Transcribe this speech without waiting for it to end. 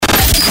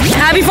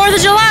Happy 4th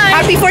of July!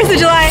 Happy 4th of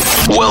July!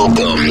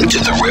 Welcome to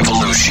the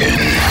revolution.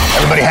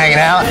 Everybody hanging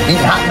out,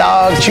 eating hot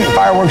dogs, shooting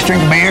fireworks,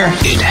 drinking beer.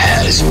 It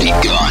has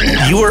begun.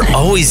 You were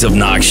always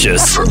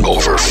obnoxious. For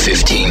over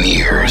 15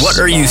 years.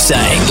 What are you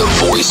saying? The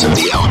voice of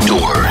the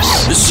outdoors.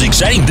 This is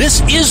exciting.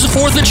 This is the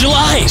 4th of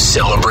July.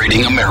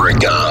 Celebrating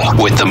America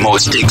with the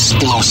most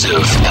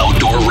explosive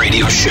outdoor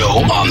radio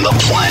show on the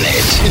planet.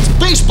 It's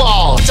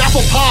baseball. It's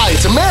apple pie.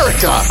 It's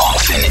America.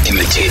 Often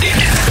imitated,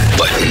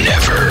 but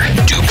never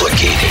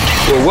duplicated.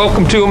 Well,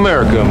 welcome to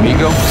America,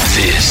 amigo.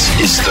 This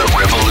is The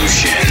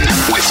Revolution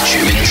with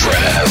Jim and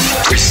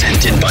Trav.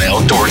 Presented by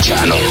Outdoor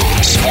Channel,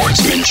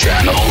 Sportsman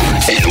Channel,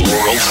 and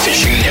World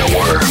Fishing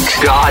Network.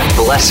 God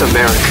bless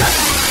America.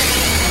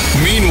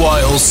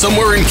 Meanwhile,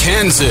 somewhere in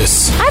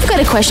Kansas. I've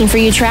got a question for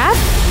you, Trav.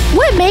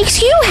 What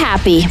makes you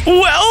happy?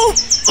 Well,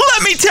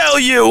 let me tell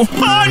you.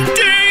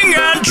 Hunting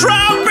and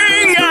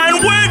trapping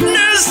and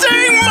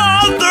witnessing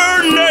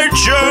Mother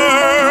Nature.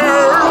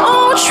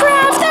 Oh,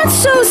 Trav, that's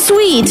so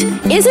sweet.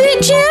 Isn't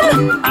it,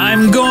 Jim?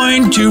 I'm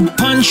going to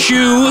punch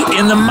you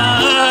in the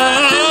mouth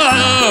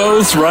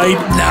right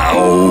now.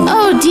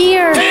 Oh,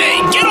 dear. Hey,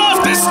 get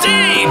off the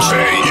stage!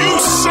 Hey, you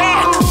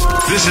suck!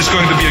 This is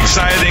going to be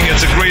exciting.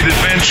 It's a great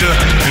adventure,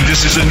 and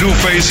this is a new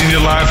phase in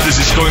your life. This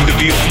is going to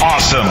be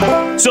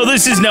awesome. So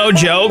this is no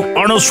joke.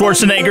 Arnold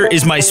Schwarzenegger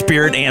is my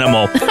spirit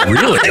animal.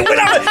 Really?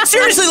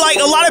 Seriously, like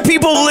a lot of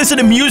people listen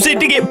to music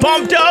to get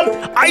pumped up.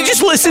 I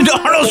just listen to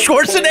Arnold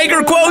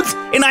Schwarzenegger quotes,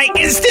 and I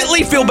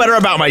instantly feel better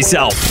about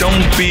myself.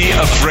 Don't be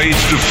afraid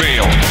to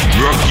fail.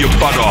 Work your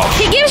butt off.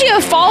 He gives you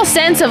a false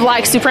sense of,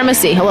 like,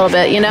 supremacy a little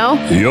bit, you know?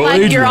 Yo, like,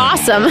 Adrian. you're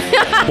awesome.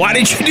 Why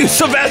did you do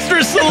Sylvester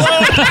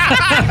Stallone?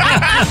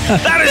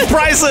 That is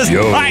priceless.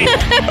 All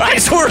right,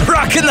 so we're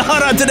rocking the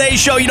hunt on today's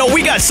show. You know,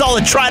 we got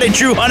solid tried and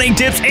true hunting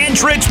tips and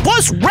tricks,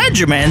 plus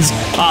regimens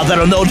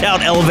that'll no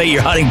doubt elevate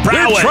your hunting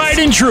prowess. They're tried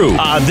and true.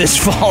 This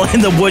fall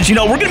in the woods. You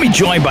know, we're going to be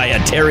joined by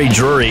Terry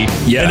Drury.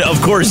 Yeah. And,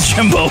 of course,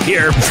 Jimbo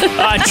here.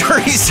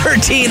 Drury's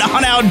 13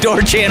 on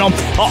Outdoor Channel.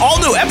 All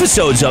new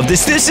episodes of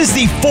this. This is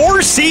the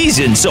 4th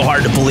season, so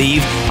hard to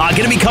believe.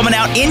 Going to be coming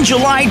out in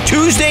July,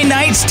 Tuesday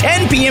nights,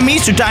 10 p.m.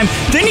 Eastern Time.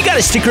 Then you got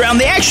to stick around.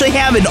 They actually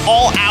have an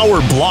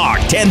all-hour block,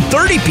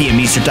 10:30 p.m.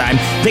 Eastern Time.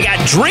 They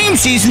got Dream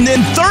Season,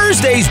 then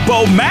Thursday's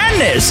Bow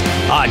Madness,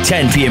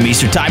 10 p.m.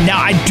 Eastern Time. Now,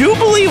 I do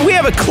believe we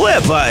have a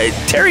clip.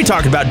 Terry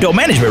talking about doe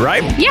management,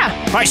 right? Yeah.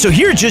 All right, so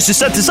here, just to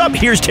set this up,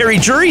 here's Terry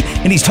Drury,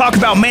 and he's talking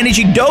about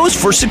managing does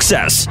for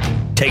success.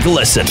 Take a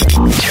listen.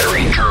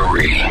 Terry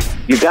Drury.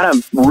 You've got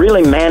to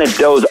really manage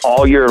does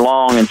all year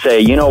long and say,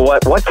 you know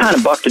what kind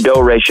of buck to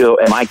doe ratio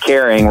am I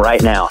carrying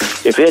right now?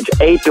 If it's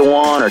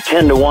 8-to-1 or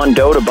 10-to-1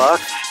 doe to buck,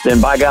 then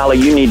by golly,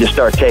 you need to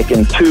start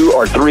taking 2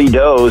 or 3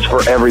 does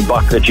for every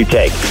buck that you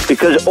take.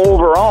 Because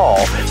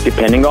overall,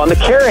 depending on the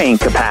carrying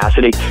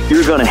capacity,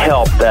 you're going to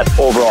help that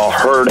overall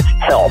herd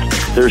health.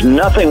 There's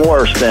nothing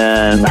worse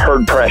than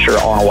herd pressure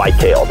on a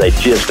whitetail. They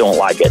just don't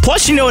like it.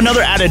 Plus, you know,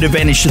 another added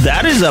advantage to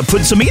that is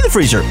putting some meat in the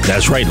freezer.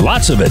 That's right,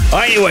 lots of it.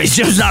 Anyways,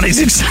 Jim's not as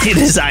excited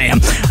as I am.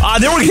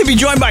 Then we're going to be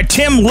joined by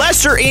Tim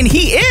Lesser, and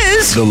he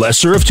is the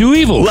lesser of two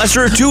evils.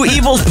 Lesser of two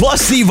evils,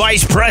 plus the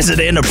vice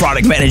president of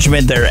product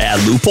management there at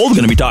Loophole. We're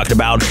going to be talking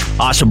about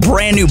some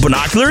brand new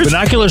binoculars.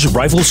 Binoculars,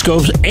 rifle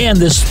scopes, and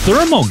this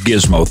thermal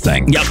gizmo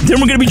thing. Yep. Then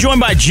we're going to be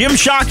joined by Jim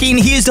Shockey, and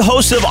he is the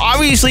host of,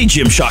 obviously,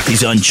 Jim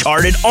Shockey's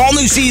Uncharted. All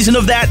new season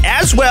of that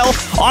as well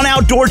on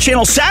Outdoor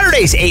Channel,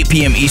 Saturdays, 8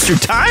 p.m. Eastern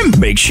Time.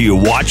 Make sure you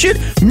watch it.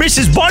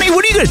 Mrs. Bunny,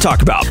 what are you going to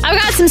talk about? I've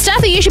got some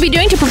stuff that you should be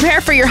doing to prepare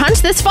for your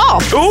hunts this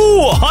fall.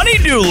 Ooh, a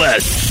honey-do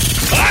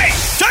list. Hey,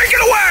 take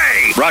it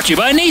away! Brought to you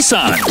by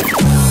Nissan.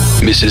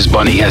 Mrs.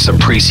 Bunny has a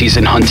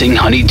preseason hunting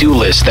honey-do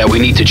list that we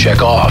need to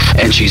check off,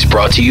 and she's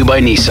brought to you by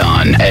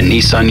Nissan at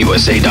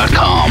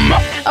nissanusa.com.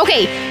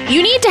 Okay,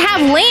 you need to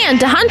have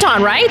land to hunt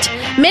on, right?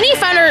 Many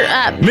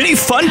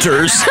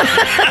funters?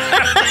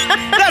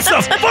 That's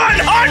a fun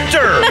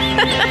hunter!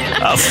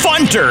 A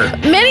funter.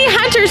 Many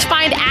hunters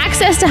find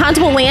access to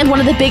huntable land one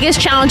of the biggest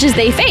challenges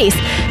they face.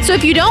 So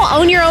if you don't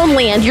own your own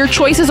land, your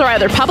choices are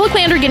either public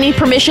land or getting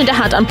permission to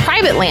hunt on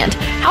private land.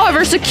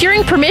 However,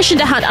 securing permission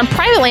to hunt on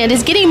private land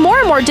is getting more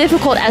and more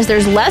difficult as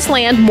there's less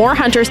land, more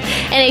hunters,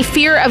 and a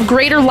fear of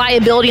greater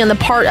liability on the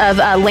part of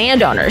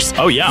landowners.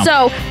 Oh, yeah.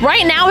 So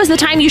right now is the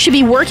time you should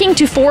be working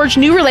to forge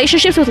new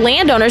relationships with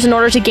landowners in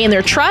order to gain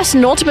their trust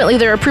and ultimately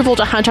their approval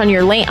to hunt on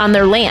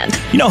their land.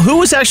 You know, who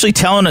was actually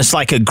telling us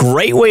like a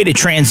great way to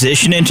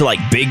transition into like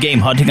big game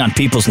hunting on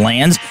people's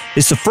lands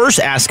is to first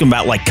ask them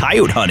about like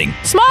coyote hunting.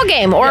 Small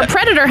game or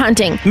predator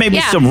hunting. Maybe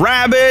some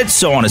rabbits,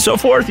 so on and so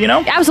forth, you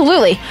know?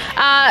 Absolutely.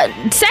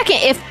 Second,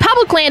 if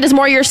public land is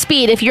more your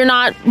speed, if you're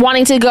not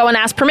wanting to go go and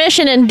ask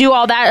permission and do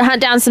all that,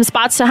 hunt down some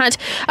spots to hunt.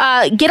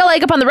 Get a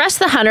leg up on the rest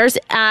of the hunters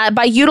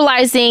by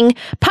utilizing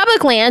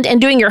public land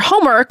and doing your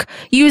homework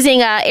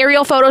using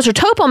aerial photos or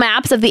topo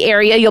maps of the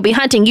area you'll be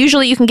hunting.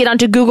 Usually you can get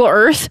onto Google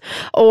Earth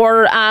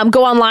or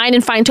go online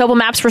and find topo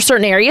maps for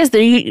certain areas.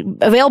 They're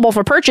available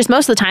for purchase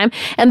most of the time.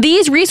 And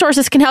these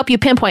resources can help you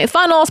pinpoint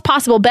funnels,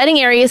 possible bedding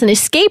areas, and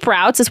escape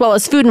routes, as well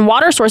as food and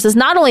water sources.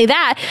 Not only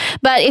that,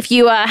 but if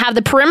you have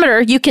the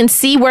perimeter, you can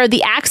see where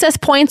the access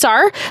points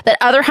are that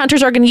other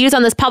hunters are going to use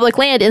on this public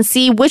land and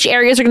see which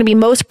areas are going to be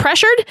most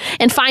pressured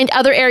and find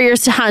other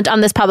areas to hunt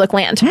on this public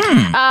land.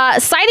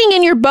 Sighting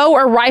in your bow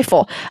or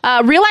rifle.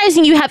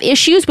 Realizing you have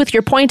issues with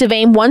your point of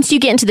aim once you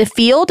get into the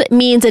field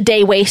means a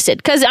day wasted.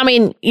 Because, I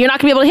mean, you're not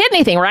going to be able to hit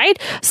anything, right?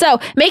 So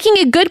making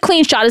a good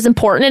clean shot is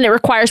important, and it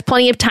requires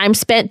plenty of time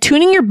spent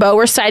tuning your bow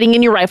or sighting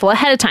in your rifle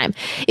ahead of time.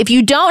 If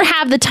you don't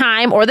have the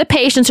time or the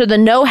patience or the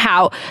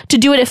know-how to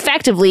do it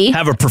effectively,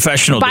 have a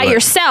professional by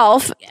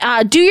yourself,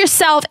 do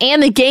yourself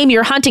and the game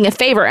you're hunting a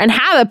favor and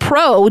have a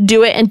pro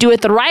do it and do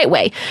it the right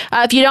way.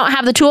 If you don't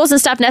have the tools and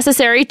stuff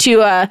necessary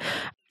to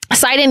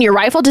sight in your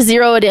rifle to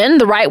zero it in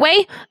the right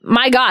way,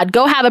 my God,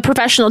 go have a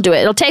professional do it.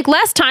 It'll take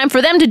less time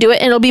for them to do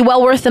it, and it'll be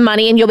well worth the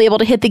money, and you'll be able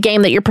to hit the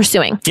game that you're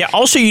pursuing. Yeah,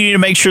 also you need to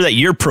make sure that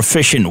you're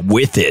proficient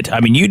with it.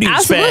 I mean, you need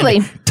to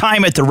spend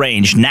time at the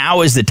range.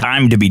 Now is the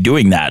time to be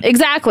doing that.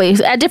 Exactly,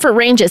 at different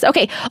ranges.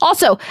 Okay,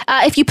 also,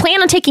 if you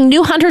plan on taking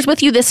new hunters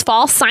with you this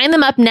fall, sign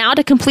them up now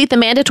to complete the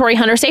mandatory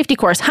hunter safety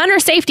course. Hunter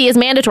safety is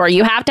mandatory.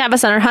 You have to have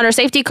a hunter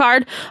safety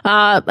card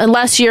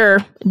unless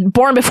you're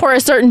born before a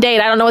certain date.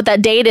 I don't know what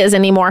that date is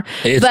anymore.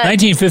 It's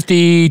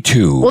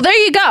 1952. Well, there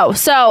you go.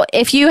 So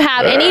if you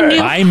have any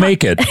new... I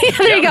make it.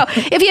 There you go.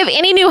 If you have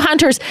any new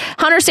hunters,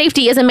 hunter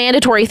safety is a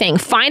mandatory thing.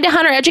 Find a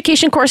hunter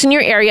education course in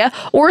your area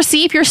or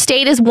see if your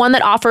state is one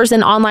that offers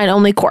an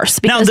online-only course,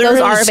 because those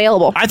are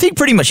available. I think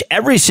pretty much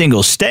every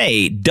single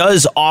state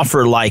does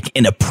offer like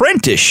an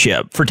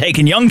apprenticeship for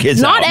taking young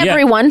kids out. Not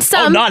everyone.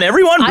 Some. Oh, not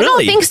everyone? Really? I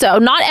don't think so.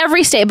 Not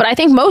every state, but I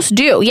think most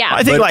do. Yeah.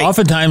 I think but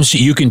oftentimes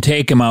you can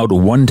take them out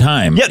one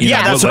time.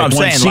 Yeah, that's what I'm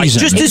saying. Like,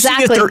 just to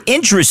see if they're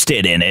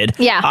interested in it.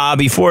 Yeah.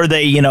 Before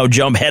they,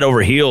 jump head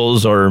over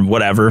heels or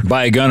whatever.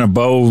 Buy a gun, a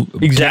bow,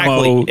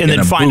 exactly, camo, and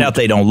then find boot. out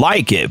they don't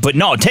like it. But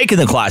no, taking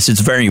the class,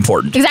 it's very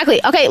important.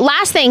 Exactly. Okay,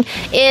 last thing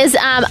is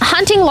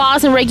hunting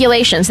laws and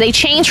regulations. They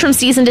change from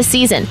season to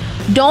season.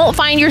 Don't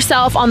find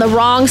yourself on the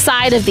wrong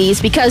side of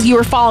these because you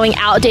are following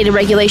outdated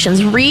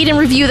regulations. Read and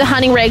review the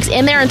hunting regs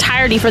in their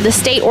entirety for the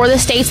state or the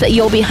states that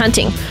you'll be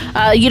hunting.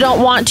 You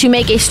don't want to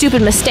make a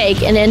stupid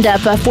mistake and end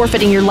up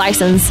forfeiting your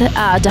license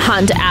to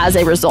hunt as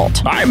a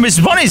result. All right, Miss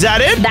Bunny, is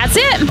that it? That's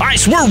it. All right,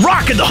 so we're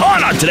rocking the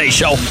hunt on today's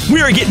show.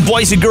 We are getting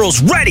boys and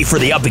girls ready for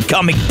the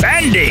up-and-coming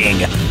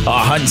pending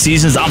hunting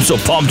seasons. I'm so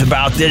pumped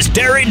about this.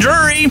 Terry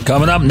Drury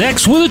coming up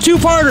next with a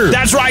two-parter.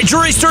 That's right.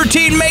 Jury's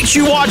 13 makes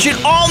you watch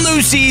it all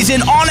new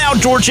season on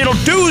Outdoor Channel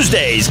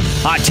Tuesdays,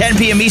 10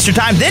 p.m. Eastern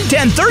Time, then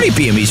 10:30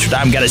 p.m. Eastern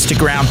Time. Got to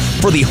stick around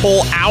for the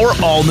whole hour,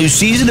 all new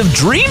season of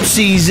Dream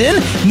Season.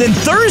 And then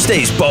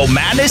Thursdays, Bow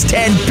Madness,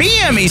 10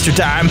 p.m. Eastern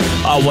Time,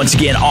 once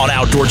again on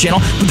Outdoor Channel.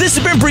 But this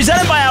has been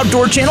presented by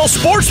Outdoor Channel,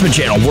 Sportsman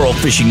Channel, World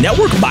Fishing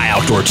Network, by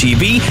Outdoor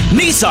TV,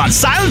 Nissan,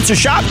 Silencer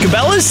Shop,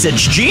 Cabela's,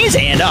 Cinch Jeans,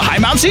 and High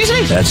Mount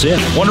Seasoning. That's it.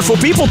 Wonderful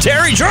people.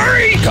 Terry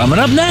Drury coming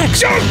up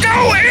next. Don't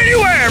go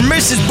anywhere.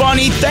 Mrs.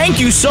 Bunny, thank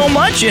you so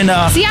much. And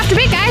see you after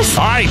bit, guys.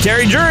 All right,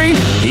 Terry Drury.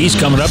 He's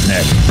coming up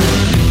next.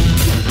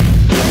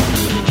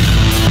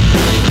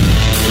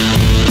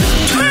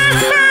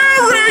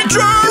 Terry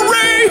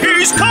Drury,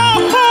 he's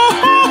coming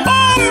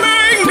up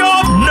next.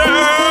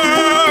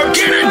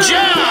 Get a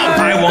job.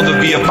 I want to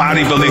be a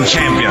bodybuilding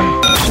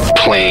champion.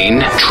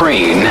 Plane,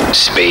 train,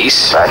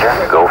 space.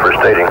 Roger, go for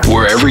stating.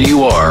 Wherever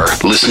you are,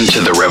 listen to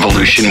The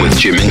Revolution with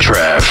Jim and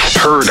Trav.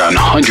 Heard on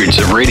hundreds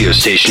of radio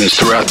stations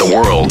throughout the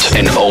world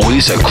and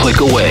always a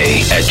click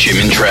away at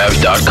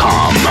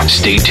jimandtrav.com.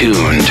 Stay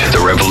tuned. The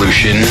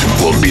Revolution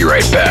will be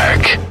right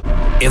back.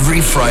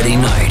 Every Friday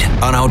night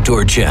on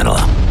Outdoor Channel,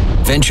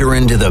 venture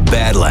into the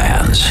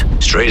Badlands.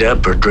 Straight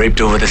up or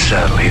draped over the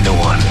saddle, either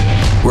one.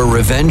 Where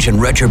revenge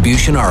and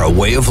retribution are a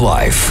way of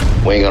life.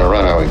 We ain't gonna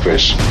run, are we,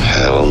 Chris?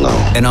 Hell no.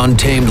 An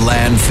untamed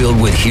land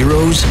filled with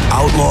heroes,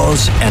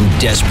 outlaws, and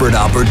desperate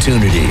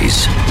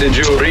opportunities. Did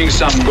you bring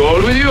some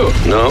gold with you?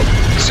 No.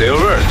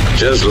 Silver?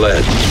 Just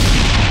lead.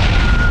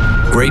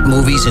 Great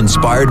movies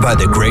inspired by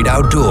the great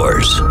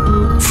outdoors.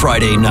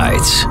 Friday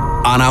nights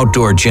on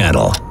Outdoor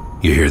Channel.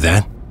 You hear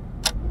that?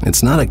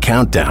 It's not a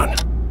countdown.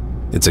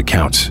 It's a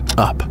count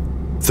up.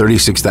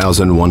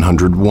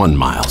 36,101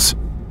 miles.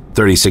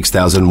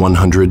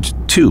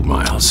 36,102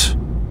 miles.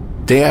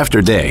 Day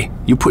after day,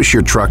 you push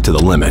your truck to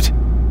the limit.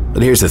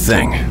 But here's the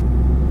thing.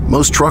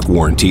 Most truck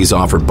warranties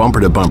offer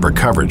bumper-to-bumper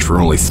coverage for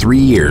only 3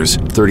 years,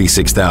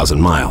 36,000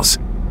 miles.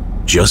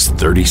 Just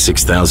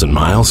 36,000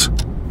 miles?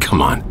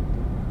 Come on.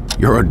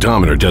 Your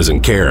odometer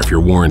doesn't care if your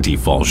warranty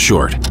falls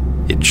short.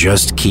 It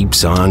just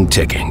keeps on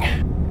ticking.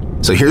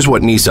 So here's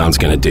what Nissan's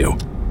gonna do.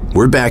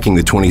 We're backing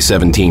the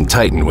 2017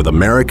 Titan with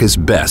America's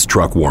best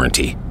truck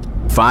warranty.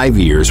 5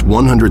 years,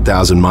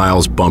 100,000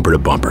 miles bumper to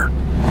bumper.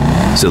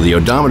 so the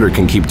odometer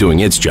can keep doing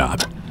its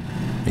job,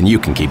 and you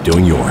can keep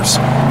doing yours.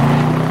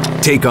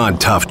 Take on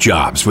tough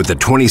jobs with the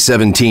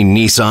 2017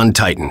 Nissan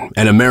Titan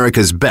and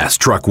America's best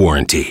truck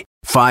warranty.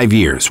 5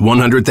 years,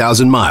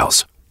 100,000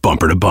 miles,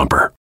 bumper to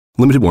bumper.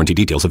 Limited warranty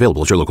details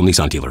available at your local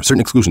Nissan dealer. Certain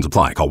exclusions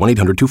apply. Call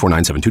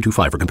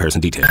 1-800-249-7225 for comparison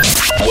details.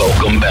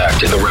 Welcome back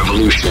to The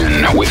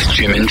Revolution with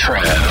Jim and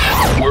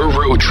Trav. We're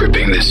road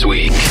tripping this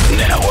week.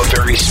 Now a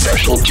very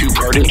special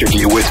two-part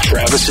interview with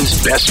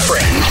Travis's best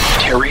friend,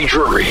 Terry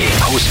Drury,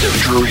 host of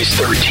Drury's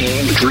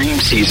 13, Dream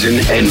Season,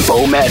 and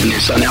Bow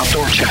Madness on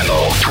Outdoor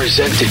Channel.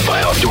 Presented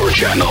by Outdoor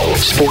Channel,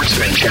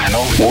 Sportsman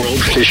Channel,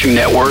 World Fishing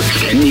Network,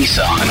 and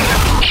Nissan.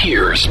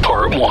 Here's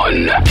part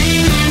 1.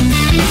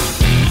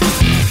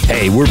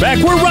 Hey, we're back.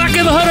 We're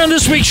rocking the hunt on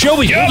this week's show.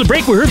 Before the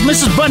break, we heard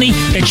Mrs. Bunny,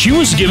 and she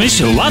was giving us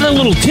a lot of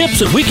little tips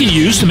that we can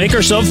use to make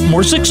ourselves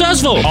more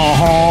successful.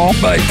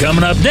 But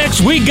coming up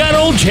next, we got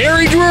old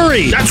Terry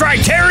Drury. That's right,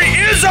 Terry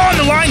is on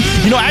the line.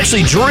 You know,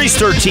 actually, Drury's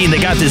 13, they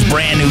got this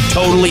brand new,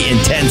 totally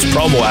intense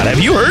promo out.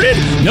 Have you heard it?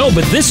 No,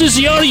 but this is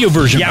the audio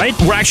version, right?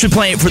 We're actually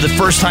playing it for the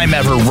first time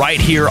ever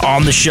right here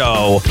on the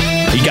show.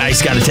 You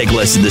guys got to take a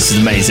listen. This is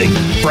amazing.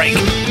 Break,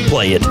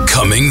 play it.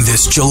 Coming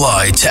this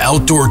July to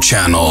Outdoor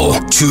Channel,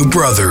 2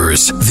 brothers,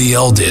 the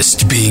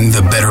eldest being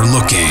the better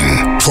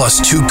looking,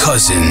 plus 2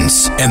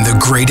 cousins, and the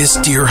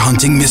greatest deer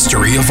hunting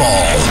mystery of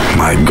all.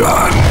 My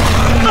God.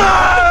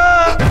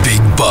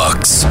 Big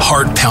bucks,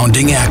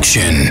 heart-pounding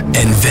action,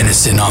 and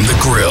venison on the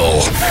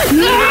grill.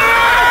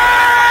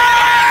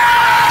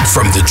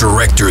 From the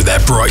director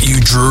that brought you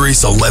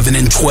Drury's 11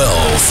 and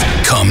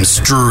 12 comes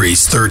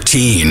Drury's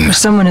 13.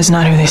 Someone is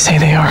not who they say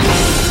they are.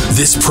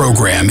 This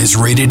program is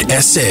rated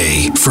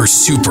SA for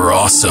super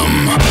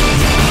awesome.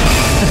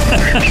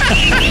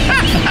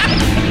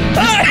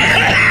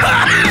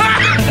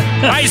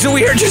 All right, so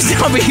we are just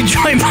now being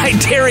joined by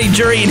Terry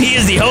Drury, and he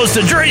is the host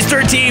of Drury's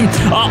 13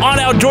 on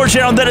Outdoor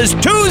Channel. That is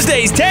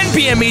Tuesdays, 10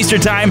 p.m.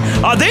 Eastern Time.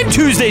 Then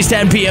Tuesdays,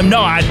 10 p.m.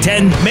 No, at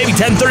 10, maybe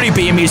 10:30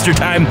 p.m. Eastern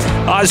Time.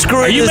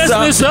 Screwing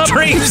this up.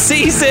 Dream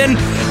Season.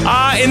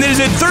 And then is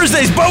it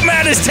Thursdays, Bow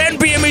Madness, 10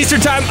 p.m.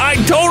 Eastern Time. I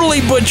totally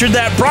butchered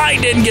that. Probably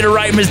didn't get it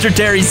right, Mr.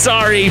 Terry.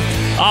 Sorry.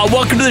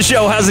 Welcome to the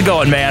show. How's it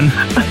going, man?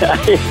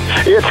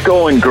 It's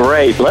going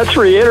great. Let's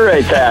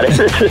reiterate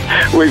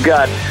that. We've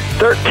got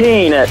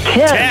 13 at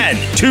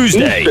 10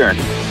 Tuesday. Eastern.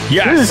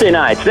 Yes. Tuesday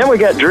nights. Then we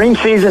got Dream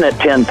Season at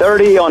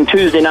 10:30 on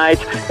Tuesday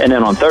nights, and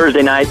then on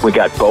Thursday night we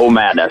got Bow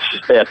Madness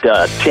at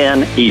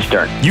 10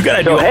 Eastern. You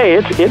gotta do. Hey,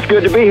 it's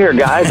good to be here,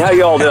 guys. How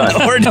y'all doing?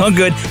 We're doing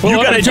good. Well,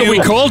 you gotta do. We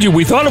called you.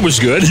 We thought it was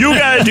good. You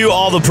gotta do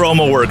all the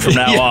promo work from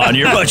now on.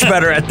 You're much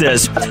better at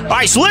this. All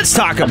right, so let's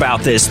talk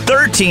about this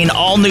 13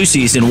 all new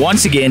season.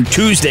 Once again,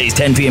 Tuesdays,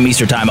 10 p.m.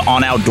 Eastern Time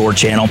on Outdoor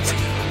Channel.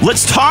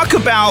 Let's talk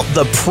about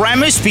the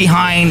premise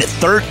behind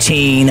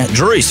 13,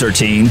 Drury's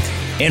 13,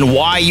 and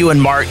why you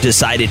and Mark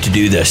decided to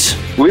do this.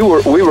 We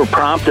were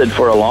prompted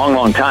for a long,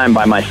 long time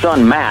by my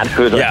son, Matt,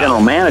 who's our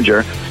general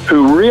manager,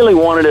 who really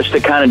wanted us to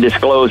kind of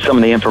disclose some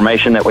of the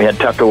information that we had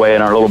tucked away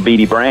in our little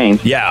beady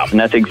brains. Yeah. And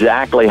that's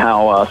exactly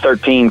how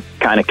 13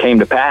 kind of came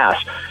to pass.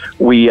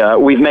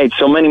 We've made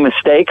so many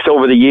mistakes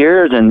over the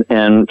years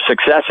and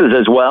successes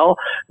as well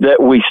that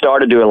we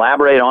started to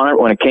elaborate on it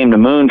when it came to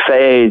moon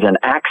phase and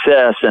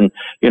access and,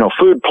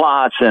 food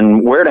plots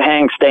and where to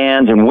hang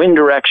stands and wind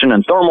direction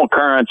and thermal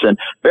currents and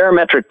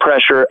barometric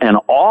pressure and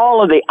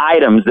all of the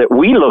items that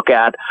we look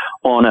at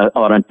on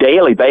a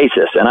daily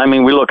basis. And I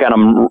mean, we look at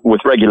them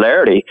with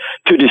regularity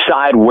to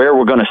decide where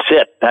we're going to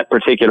sit that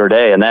particular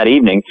day and that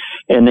evening,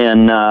 and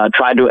then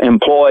try to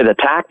employ the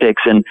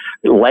tactics and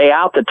lay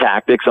out the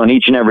tactics on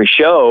each and every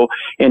show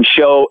and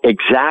show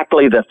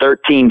exactly the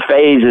 13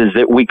 phases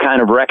that we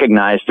kind of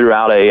recognize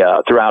throughout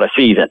a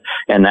season.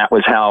 And that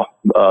was how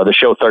the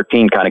show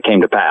 13 kind of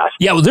came to pass.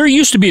 Yeah, well, there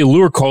used to be a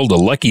lure called a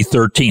Lucky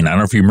 13. I don't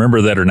know if you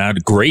remember that or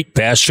not. Great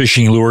bass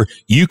fishing lure.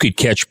 You could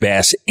catch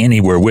bass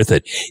anywhere with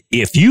it.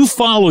 If you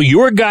follow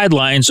your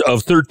guidelines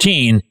of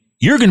 13,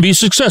 you're going to be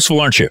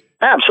successful, aren't you?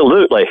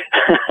 Absolutely.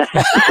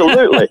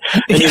 Absolutely.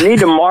 And you need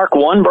to mark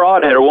one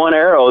broadhead or one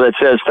arrow that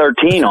says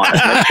 13 on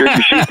it. Make sure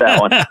you shoot that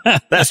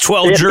one. That's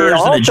 12 jurors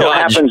and a judge. It also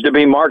happens to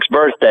be Mark's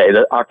birthday,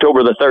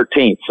 October the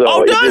 13th.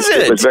 So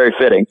it was very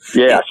fitting.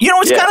 Yes. You know,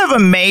 what's kind of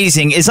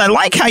amazing is I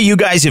like how you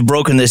guys have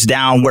broken this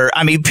down where,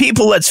 I mean,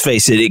 people, let's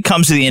face it, it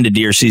comes to the end of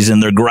deer season,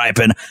 they're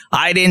griping.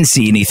 I didn't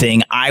see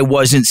anything. I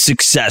wasn't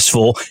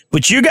successful.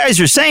 But you guys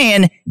are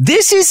saying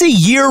this is a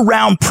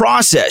year-round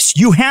process.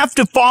 You have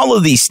to follow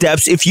these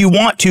steps if you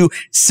want to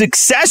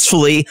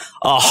successfully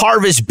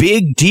harvest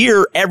big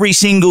deer every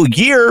single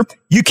year.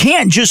 You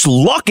can't just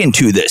luck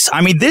into this.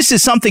 I mean, this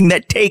is something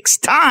that takes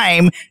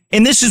time,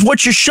 and this is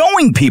what you're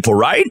showing people,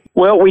 right?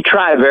 Well, we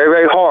try very,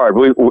 very hard.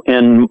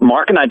 And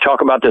Mark and I talk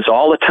about this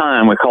all the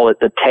time. We call it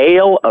the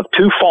tale of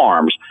two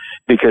farms.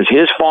 because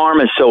his farm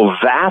is so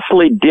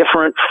vastly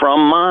different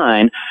from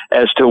mine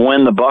as to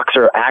when the bucks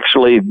are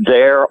actually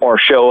there or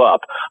show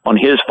up. On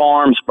his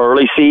farms,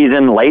 early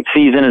season, late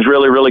season is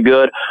really, really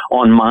good.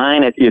 On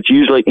mine, it's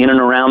usually in and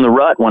around the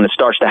rut when it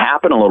starts to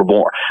happen a little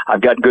more.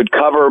 I've got good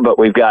cover, but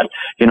we've got,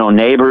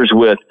 neighbors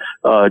with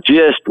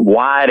just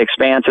wide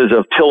expanses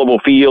of tillable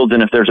fields,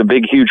 and if there's a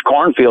big, huge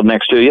cornfield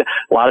next to you,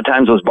 a lot of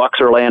times those bucks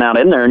are laying out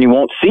in there, and you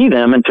won't see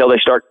them until they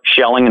start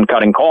shelling and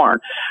cutting corn.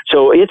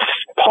 So it's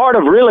part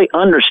of really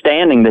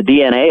understanding the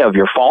DNA of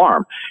your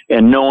farm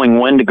and knowing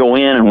when to go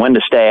in and when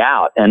to stay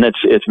out, and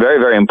it's very,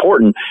 very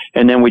important.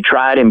 And then we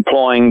tried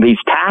employing these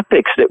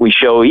tactics that we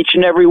show each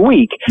and every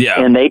week,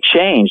 and they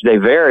change. They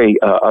vary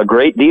a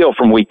great deal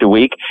from week to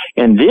week.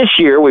 And this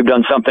year we've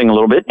done something a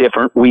little bit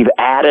different. We've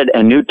added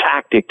a new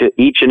tactic to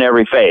each and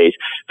every phase.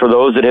 For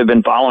those that have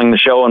been following the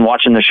show and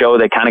watching the show,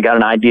 they kind of got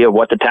an idea of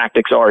what the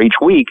tactics are each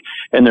week,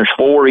 and there's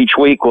 4 each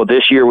week. Well,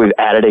 this year we've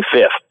added a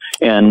 5th.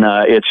 And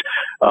it's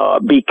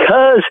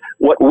because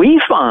what we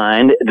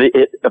find,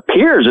 it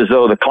appears as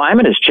though the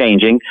climate is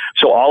changing.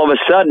 So all of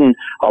a sudden,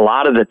 a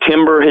lot of the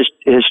timber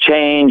has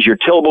changed. Your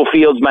tillable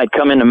fields might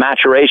come into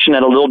maturation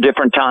at a little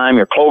different time.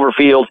 Your clover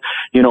fields,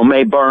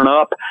 may burn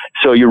up.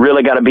 So you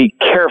really got to be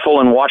careful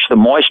and watch the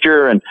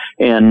moisture and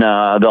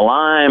the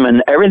lime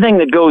and everything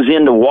that goes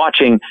into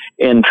watching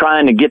and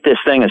trying to get this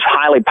thing as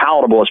highly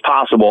palatable as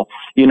possible.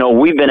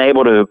 We've been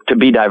able to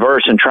be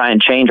diverse and try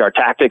and change our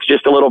tactics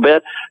just a little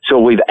bit. So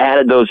we've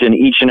added those in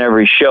each and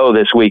every show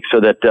this week so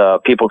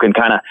that people can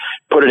kind of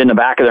put it in the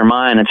back of their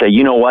mind and say,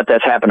 you know what,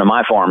 that's happened to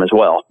my farm as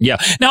well. Yeah.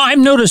 Now, I've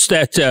noticed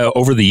that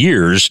over the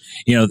years,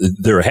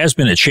 there has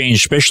been a change,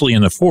 especially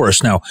in the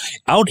forest. Now,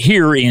 out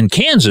here in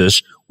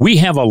Kansas, we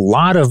have a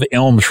lot of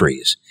elm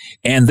trees,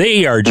 and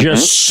they are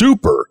just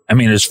super. I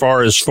mean, as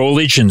far as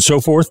foliage and so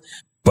forth.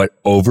 But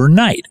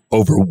overnight,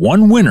 over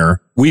one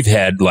winter, we've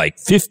had like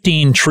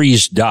 15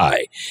 trees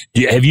die.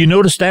 Have you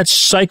noticed that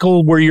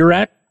cycle where you're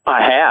at?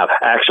 I have,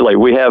 actually.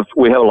 We have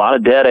a lot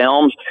of dead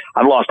elms.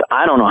 I've lost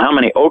I don't know how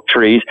many oak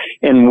trees.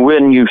 And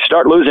when you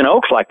start losing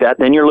oaks like that,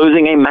 then you're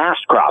losing a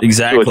mast crop.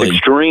 Exactly. So it's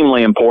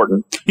extremely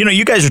important.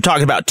 You guys are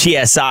talking about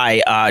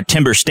TSI,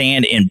 timber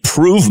stand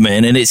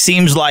improvement, and it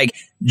seems like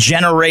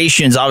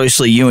generations,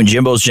 obviously you and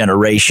Jimbo's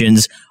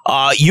generations,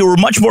 you were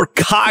much more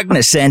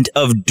cognizant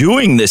of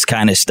doing this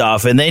kind of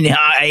stuff. And then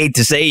I hate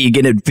to say, you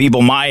get into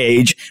people my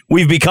age,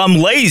 we've become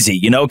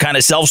lazy, kind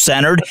of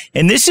self-centered.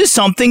 And this is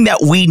something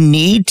that we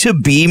need to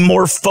be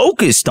more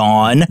focused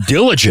on.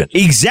 Diligent.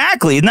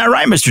 Exactly. Isn't that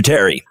right, Mr.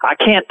 Terry? I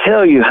can't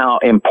tell you how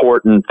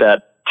important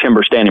that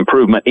timber stand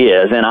improvement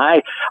is, and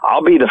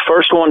I'll be the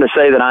first one to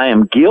say that I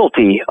am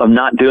guilty of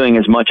not doing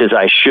as much as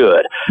I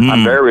should.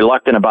 I'm very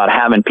reluctant about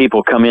having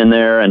people come in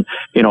there and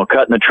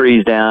cutting the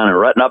trees down and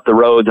rutting up the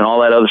roads and all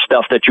that other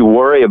stuff that you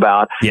worry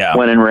about,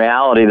 when in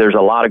reality there's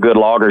a lot of good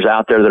loggers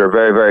out there that are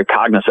very, very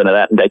cognizant of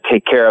that, and they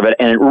take care of it,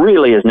 and it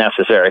really is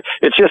necessary.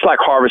 It's just like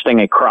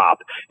harvesting a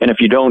crop, and if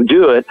you don't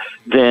do it,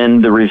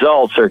 then the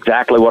results are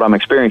exactly what I'm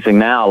experiencing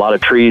now. A lot of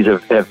trees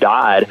have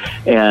died,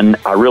 and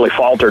I really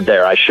faltered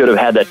there. I should have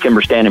had that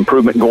timber stand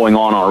improvement going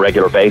on a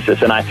regular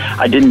basis, and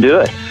I didn't do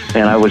it,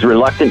 and I was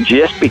reluctant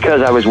just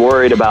because I was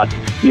worried about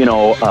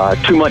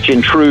too much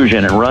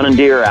intrusion and running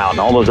deer out and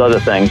all those other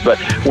things, but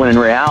when in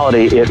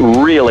reality it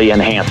really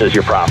enhances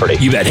your property.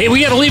 You bet. Hey, we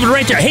got to leave it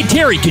right there. Hey,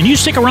 Terry, can you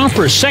stick around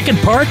for a second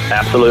part?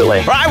 Absolutely.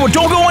 All right, well,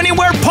 don't go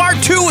anywhere.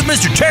 Part 2 with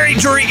Mr. Terry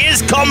Drury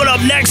is coming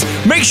up next.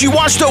 Make sure you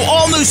watch the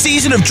all-new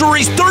season of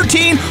Drury's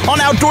 13 on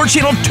Outdoor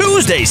Channel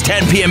Tuesdays,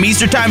 10 p.m.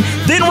 Eastern Time.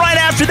 Then right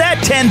after that,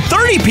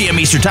 10:30 p.m.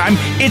 Eastern Time,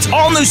 it's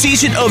all-new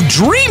season of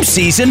Dream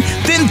Season.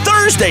 Then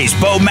Thursdays,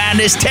 Bow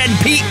Madness, 10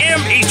 p.m.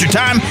 Eastern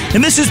Time.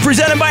 And this is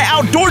presented by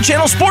Outdoor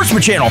Channel,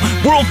 Sportsman Channel,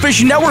 World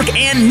Fishing Network,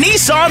 and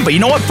Nissan. But you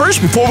know what?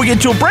 First, before we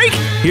get to a break,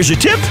 here's a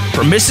tip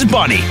from Mrs.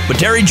 Bunny. But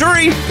Terry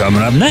Drury,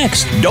 coming up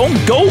next. Don't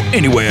go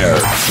anywhere.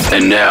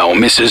 And now,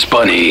 Mrs.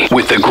 Bunny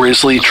with the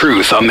Grizzly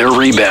Truth on their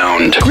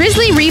rebound.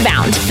 Grizzly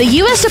Rebound. The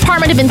U.S.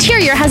 Department of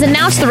Interior has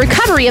announced the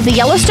recovery of the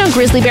Yellowstone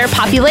grizzly bear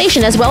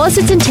population, as well as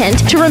its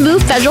intent to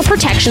remove federal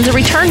protections and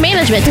return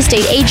management to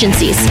state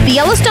agencies. The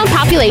Yellowstone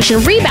population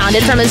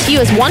rebounded from as few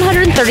as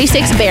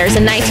 136 bears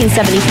in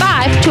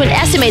 1975 to an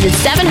estimated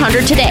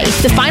 700 today.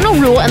 The final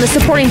rule and the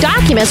supporting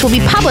documents will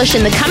be published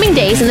in the coming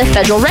days in the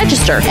Federal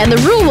Register, and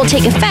the rule will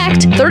take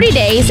effect 30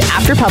 days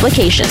after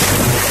publication.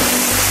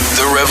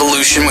 The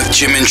Revolution with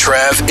Jim and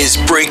Trav is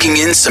breaking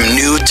in some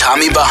new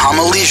Tommy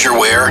Bahama leisure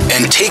wear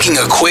and taking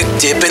a quick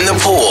dip in the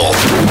pool.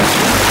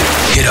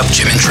 Hit up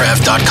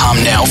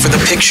jimandtrav.com now for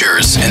the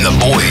pictures, and the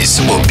boys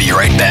will be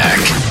right back.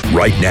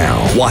 Right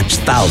now, watch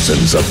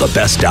thousands of the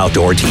best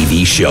outdoor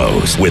TV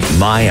shows with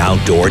My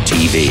Outdoor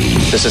TV.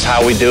 This is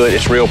how we do it.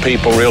 It's real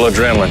people, real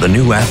adrenaline. The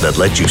new app that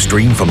lets you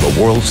stream from the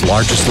world's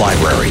largest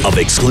library of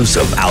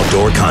exclusive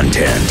outdoor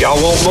content. Y'all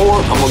want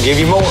more? I'm going to give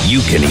you more.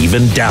 You can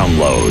even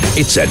download.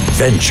 It's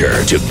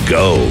adventure to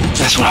go.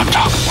 That's what I'm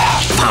talking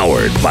about.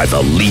 Powered by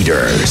the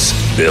leaders.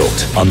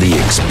 Built on the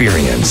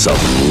experience of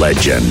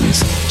legends.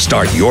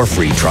 Start your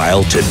free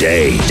trial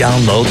today.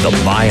 Download the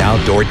My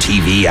Outdoor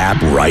TV app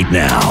right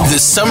now. The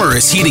summer Summer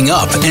is heating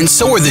up, and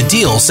so are the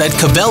deals at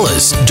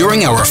Cabela's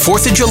during our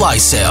 4th of July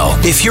sale.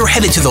 If you're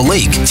headed to the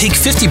lake, take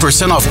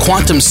 50% off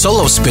Quantum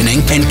Solo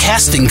Spinning and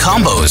Casting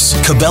Combos.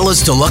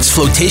 Cabela's Deluxe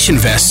Flotation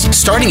Vests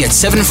starting at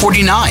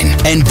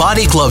 $7.49, and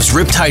Body Gloves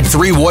Riptide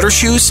 3 Water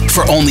Shoes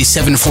for only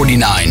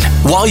 $7.49.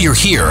 While you're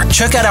here,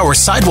 check out our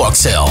sidewalk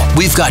sale.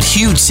 We've got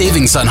huge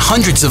savings on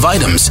hundreds of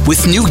items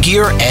with new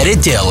gear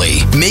added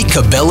daily. Make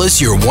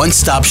Cabela's your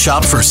one-stop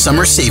shop for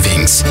summer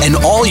savings and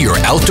all your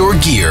outdoor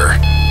gear.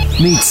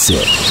 Meet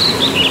Sid.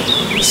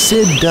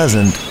 Sid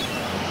doesn't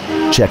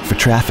check for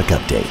traffic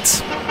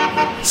updates.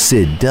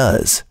 Sid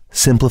does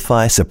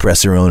simplify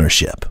suppressor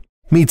ownership.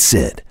 Meet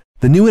Sid,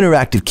 the new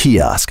interactive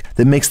kiosk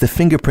that makes the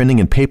fingerprinting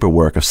and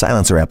paperwork of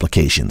silencer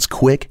applications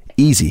quick,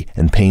 easy,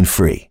 and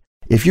pain-free.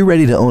 If you're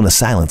ready to own a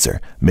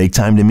silencer, make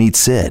time to meet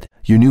Sid,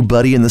 your new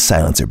buddy in the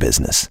silencer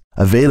business.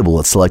 Available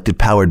at selected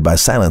Powered by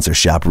Silencer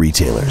shop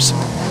retailers.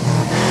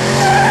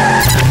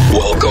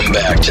 Welcome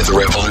back to The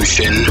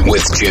Revolution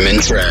with Jim and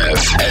Trav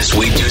as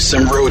we do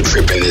some road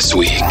tripping this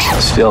week.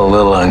 Still a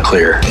little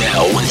unclear.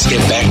 Now let's get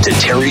back to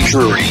Terry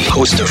Drury,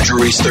 host of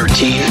Drury's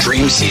 13,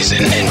 Dream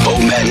Season, and Bow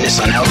Madness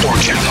on Outdoor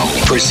Channel.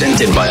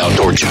 Presented by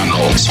Outdoor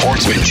Channel,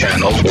 Sportsman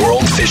Channel,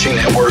 World Fishing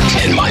Network,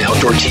 and My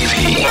Outdoor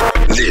TV.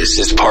 This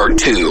is part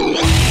 2.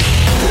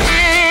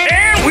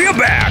 We're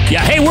back.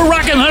 Yeah, hey, we're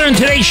rocking Hunter in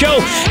today's show,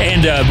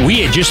 and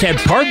we had just had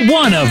part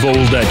 1 of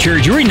old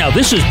Terry Drury. Now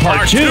this is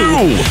part 2.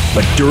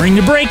 But during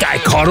the break, I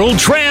caught old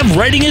Trav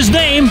writing his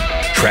name,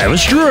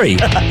 Travis Drury.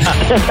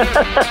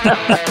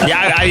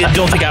 Yeah, I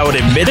don't think I would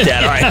admit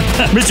that. All right,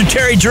 Mr.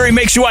 Terry Drury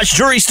makes you watch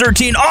Drury's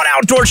 13 on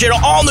Outdoor Channel.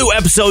 All new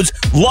episodes.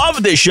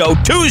 Love this show.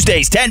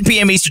 Tuesdays, 10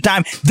 p.m. Eastern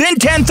Time. Then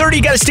 10:30.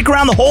 You got to stick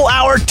around the whole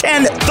hour.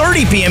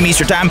 10:30 p.m.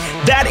 Eastern Time.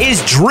 That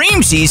is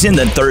Dream Season.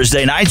 Then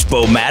Thursday nights,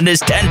 Bow Madness,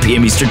 10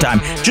 p.m. Eastern Time.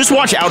 Just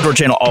watch Outdoor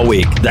Channel all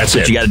week. That's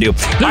what you got to do.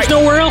 There's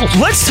nowhere else.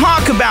 Let's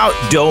talk about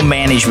doe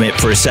management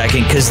for a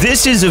second, because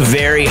this is a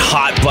very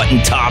hot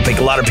button topic.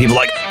 A lot of people are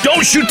like,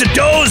 don't shoot the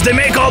does. They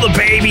make all the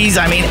babies.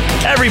 I mean,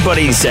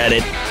 everybody said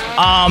it.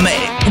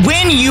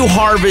 When you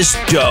harvest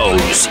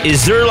does,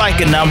 is there like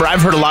a number?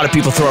 I've heard a lot of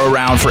people throw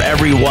around, for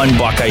every 1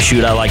 buck I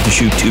shoot, I like to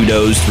shoot 2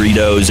 does, 3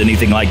 does,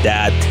 anything like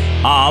that.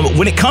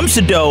 When it comes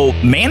to doe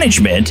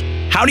management,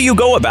 how do you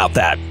go about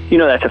that? You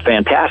know, that's a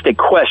fantastic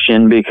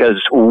question,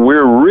 because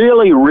we're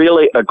really,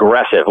 really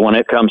aggressive when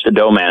it comes to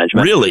doe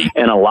management. Really?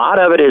 And a lot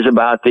of it is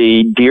about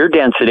the deer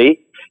density,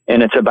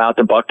 and it's about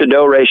the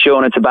buck-to-doe ratio,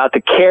 and it's about the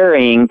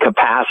carrying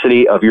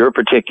capacity of your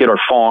particular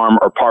farm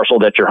or parcel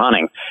that you're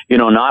hunting. You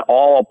know, not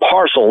all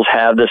parcels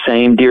have the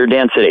same deer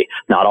density.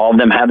 Not all of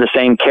them have the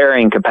same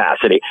carrying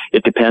capacity.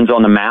 It depends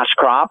on the mass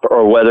crop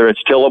or whether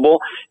it's tillable,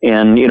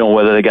 and, you know,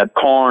 whether they got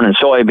corn and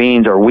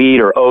soybeans or wheat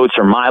or oats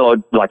or milo.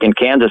 Like in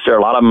Kansas, there are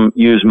a lot of them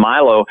use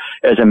milo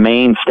as a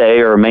mainstay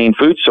or a main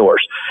food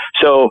source.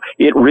 So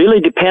it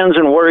really depends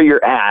on where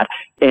you're at.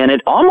 And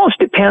it almost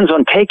depends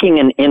on taking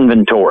an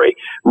inventory,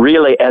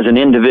 really, as an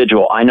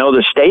individual. I know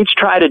the states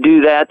try to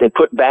do that. They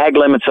put bag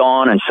limits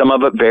on, and some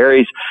of it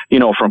varies, you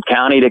know, from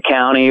county to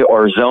county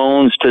or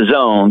zones to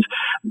zones.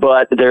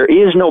 But there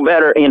is no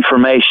better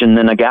information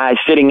than a guy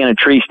sitting in a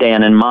tree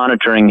stand and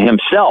monitoring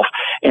himself,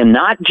 and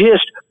not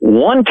just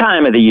one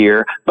time of the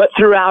year, but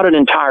throughout an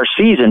entire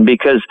season,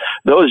 because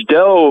those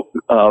doe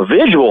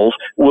visuals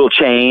will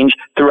change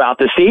throughout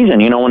the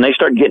season. You know, when they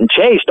start getting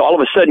chased, all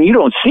of a sudden you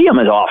don't see them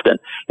as often,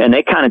 and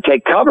they kind of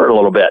take cover a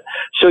little bit.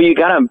 So you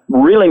got to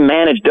really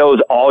manage does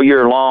all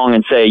year long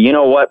and say, you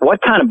know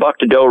what kind of buck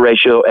to doe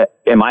ratio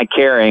am I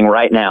carrying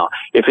right now?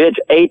 If it's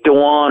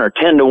 8-to-1 or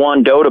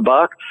 10-to-1 doe to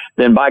buck,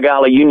 then by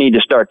golly, you need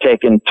to start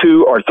taking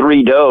 2 or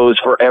 3 does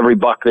for every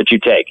buck that you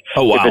take.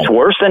 Oh, wow. If it's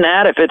worse than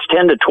that, if it's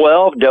 10 to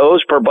 12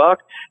 does per buck,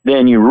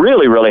 then you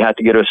really, really have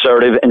to get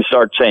assertive and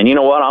start saying, you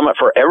know what,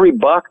 for every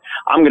buck,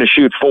 I'm going to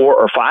shoot 4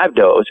 or 5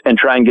 does and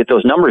try and get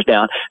those numbers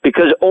down,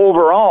 because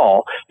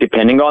overall,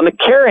 depending on the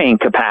carrying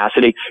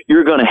capacity,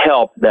 you're going to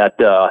help that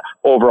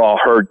overall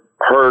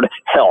herd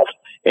health.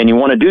 And you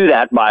want to do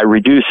that by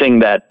reducing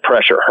that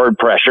pressure, herd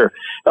pressure,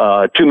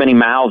 too many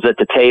mouths at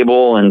the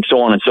table, and so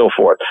on and so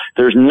forth.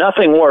 There's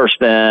nothing worse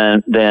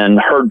than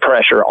herd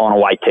pressure on a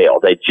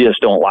whitetail. They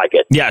just don't like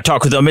it. Yeah,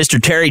 talk with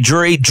Mr. Terry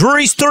Drury.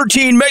 Drury's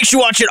 13. Make sure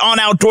you watch it on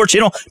Outdoor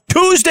Channel.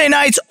 Tuesday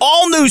nights,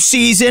 all new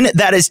season.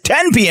 That is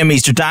 10 p.m.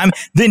 Eastern Time.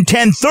 Then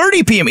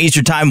 10:30 p.m.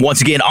 Eastern Time. Once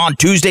again, on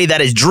Tuesday,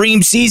 that is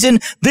Dream Season.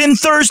 Then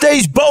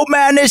Thursdays, Bow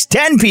Madness,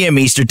 10 p.m.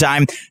 Eastern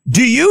Time.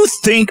 Do you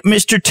think,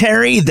 Mr.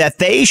 Terry, that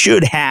they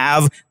should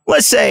have,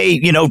 let's say,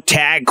 you know,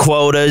 tag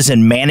quotas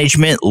and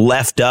management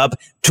left up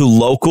to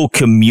local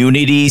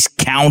communities,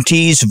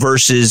 counties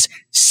versus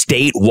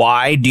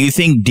statewide? Do you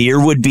think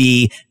deer would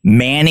be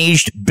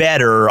managed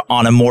better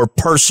on a more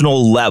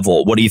personal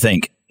level? What do you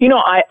think? You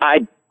know,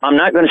 I'm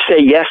not going to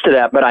say yes to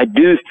that, but I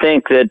do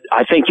think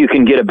you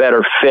can get a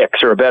better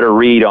fix or a better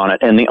read on it.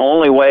 And the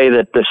only way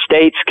that the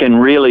states can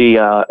really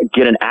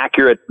get an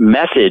accurate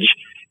message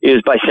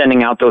is by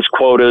sending out those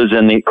quotas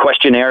and the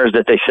questionnaires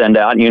that they send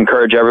out, and you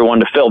encourage everyone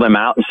to fill them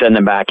out and send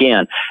them back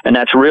in. And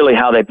that's really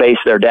how they base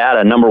their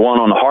data, number one,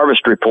 on the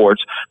harvest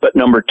reports, but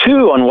number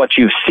two, on what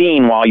you've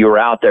seen while you were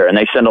out there. And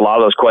they send a lot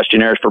of those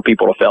questionnaires for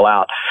people to fill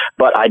out.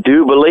 But I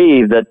do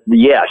believe that,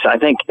 yes, I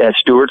think as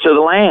stewards of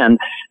the land,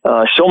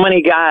 so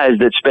many guys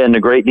that spend a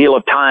great deal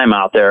of time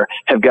out there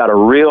have got a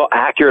real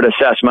accurate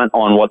assessment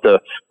on what the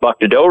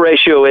buck-to-doe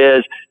ratio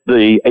is,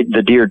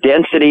 the deer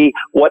density,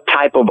 what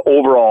type of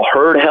overall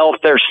herd health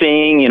they're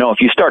seeing. If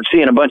you start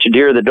seeing a bunch of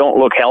deer that don't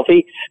look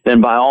healthy,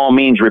 then by all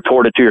means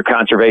report it to your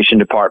conservation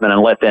department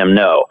and let them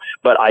know.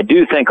 But I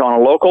do think on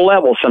a local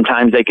level,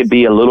 sometimes they could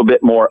be a little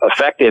bit more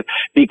effective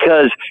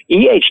because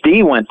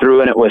EHD went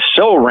through and it was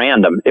so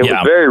random. It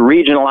was very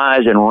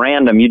regionalized and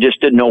random. You just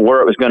didn't know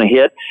where it was going to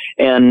hit,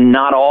 and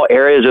not all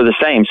areas are the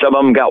same. Some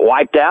of them got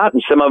wiped out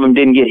and some of them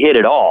didn't get hit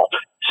at all.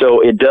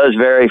 So it does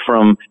vary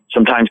from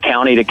sometimes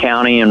county to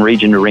county and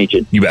region to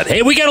region. You bet.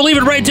 Hey, we got to leave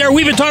it right there.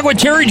 We've been talking with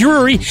Terry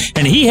Drury,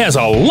 and he has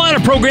a lot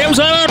of programs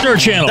on Outdoor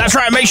Channel. That's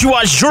right. Make sure you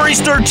watch Jury's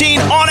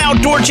 13 on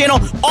Outdoor Channel.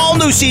 All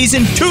new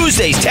season,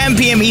 Tuesdays, 10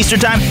 p.m. Eastern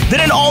Time.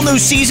 Then an all new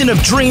season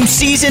of Dream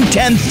Season,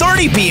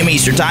 10:30 p.m.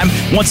 Eastern Time.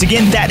 Once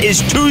again, that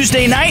is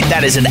Tuesday night.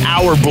 That is an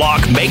hour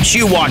block. Make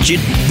sure you watch it.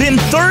 Then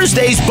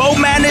Thursdays, Bow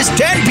Madness,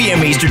 10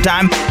 p.m. Eastern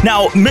Time.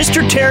 Now,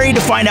 Mr. Terry,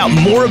 to find out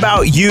more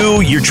about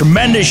you, your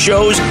tremendous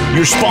shows,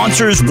 your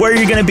sponsors, where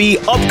you're going to be,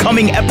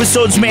 upcoming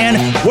episodes, man,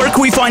 where can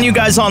we find you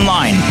guys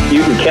online?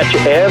 You can catch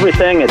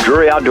everything at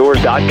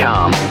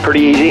DruryOutdoors.com.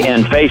 Pretty easy.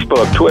 And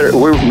Facebook, Twitter.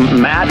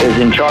 Matt is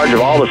in charge of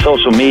all the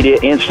social media,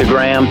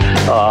 Instagram,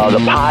 the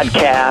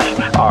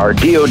podcast. Our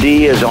DOD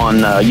is on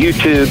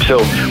YouTube. So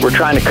we're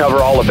trying to cover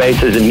all the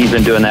bases, and he's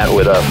been doing that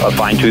with a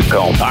fine-tooth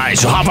comb. All right,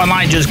 so hop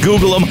online, just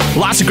Google him.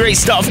 Lots of great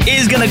stuff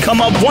is going to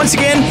come up. Once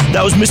again,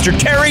 that was Mr.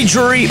 Terry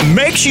Drury.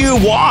 Make sure you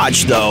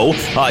watch, though,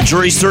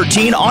 Jury's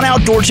 13 on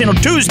Outdoor Channel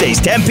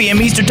Tuesdays, 10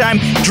 p.m. Eastern Time.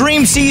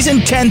 Dream Season,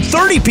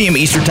 10:30 p.m.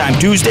 Eastern Time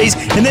Tuesdays.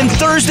 And then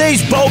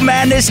Thursdays, Bow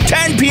Madness,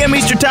 10 p.m.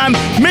 Eastern Time.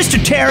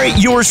 Mr. Terry,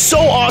 you are so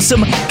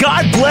awesome.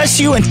 God bless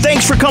you, and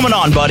thanks for coming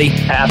on, buddy.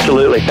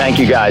 Absolutely. Thank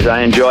you, guys.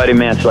 I enjoyed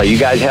immensely. You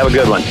guys have a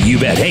good one. You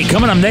bet. Hey,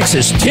 coming up next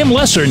is Tim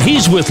Lesser, and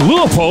he's with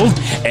Leupold,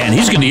 and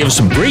he's going to give us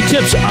some great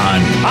tips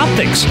on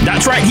optics.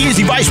 That's right. He is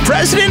the Vice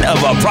President of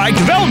Product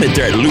Development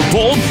there at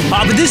Leupold.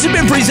 But this has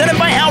been presented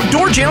by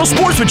Outdoor Channel,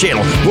 Sportsman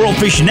Channel, World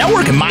Fishing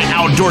Network, and My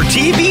Outdoor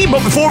TV.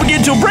 But before we get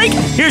into a break,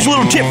 here's a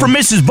little tip from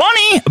Mrs.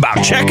 Bunny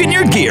about checking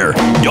your gear.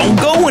 Don't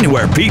go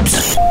anywhere,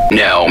 peeps.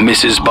 Now,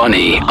 Mrs.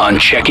 Bunny on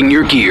checking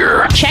your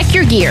gear. Check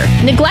your gear.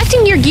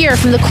 Neglecting your gear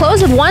from the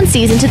close of one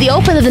season to the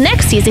open of the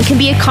next season can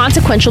be a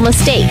consequential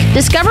mistake.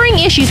 Discovering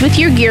issues with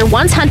your gear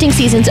once hunting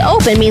season's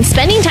open means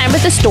spending time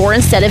at the store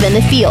instead of in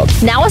the field.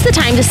 Now is the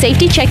time to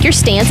safety check your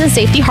stands and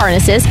safety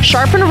harnesses,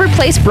 sharpen or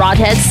replace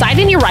broadheads, sight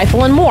in your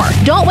rifle, and more.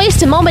 Don't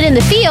waste a moment in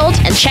the field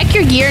and check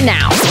your gear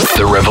now.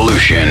 The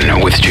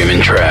Revolution with Jim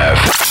and Trav.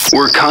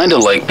 We're kind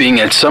of like being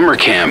at summer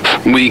camp.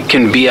 We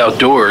can be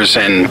outdoors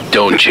and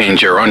don't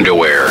change our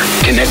underwear.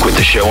 Connect with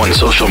the show on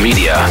social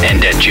media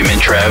and at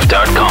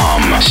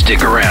jimandtrav.com.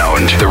 Stick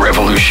around. The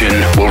Revolution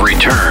will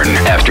return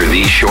after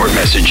these short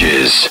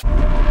messages.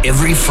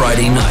 Every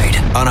Friday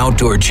night on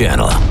Outdoor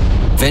Channel,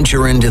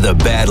 venture into the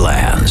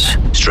Badlands.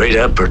 Straight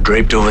up or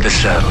draped over the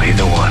saddle,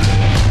 either one.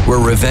 Where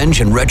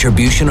revenge and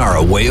retribution are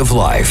a way of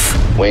life.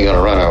 We ain't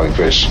gonna run, are we,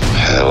 Chris?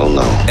 Hell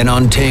no. An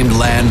untamed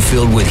land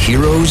filled with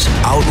heroes,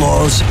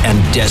 outlaws, and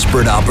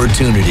desperate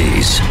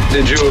opportunities.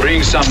 Did you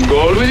bring some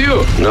gold with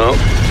you? No.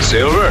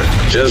 Silver?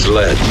 Just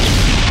lead.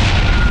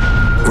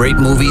 Great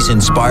movies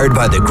inspired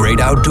by the great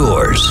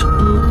outdoors.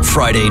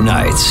 Friday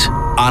nights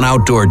on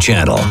Outdoor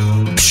Channel.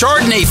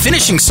 Chardonnay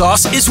finishing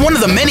sauce is one of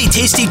the many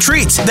tasty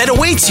treats that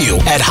awaits you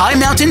at High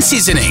Mountain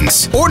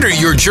Seasonings. Order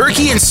your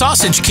jerky and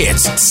sausage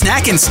kits,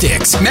 snack and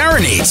sticks,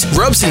 marinades,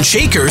 rubs and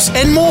shakers,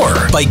 and more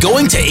by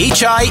going to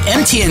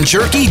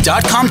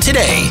HIMTNJerky.com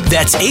today.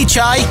 That's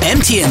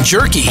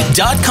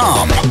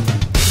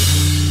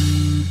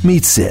HIMTNJerky.com.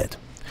 Meet Sid.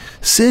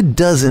 Sid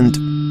doesn't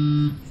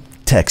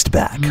text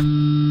back.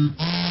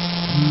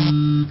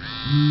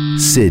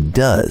 Sid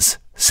does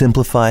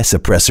simplify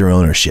suppressor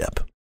ownership.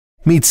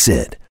 Meet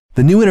Sid,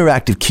 the new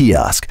interactive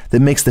kiosk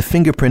that makes the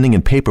fingerprinting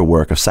and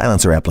paperwork of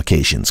silencer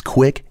applications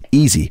quick,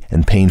 easy,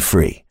 and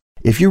pain-free.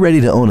 If you're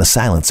ready to own a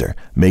silencer,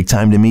 make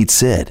time to meet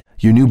Sid,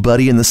 your new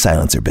buddy in the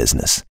silencer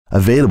business.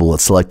 Available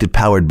at selected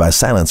Powered by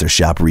Silencer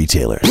shop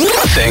retailers.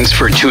 Thanks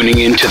for tuning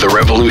in to The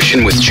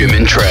Revolution with Jim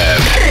and Trav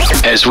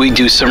as we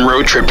do some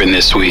road tripping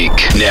this week.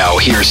 Now,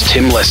 here's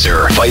Tim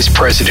Lesser, Vice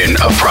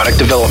President of Product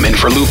Development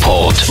for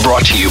Leupold,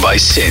 brought to you by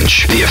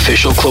Cinch, the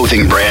official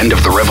clothing brand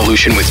of The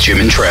Revolution with Jim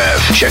and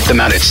Trav. Check them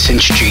out at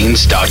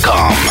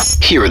cinchjeans.com.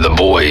 Here are the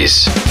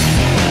boys.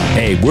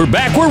 Hey, we're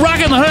back. We're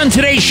rocking the hunt on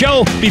today's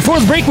show. Before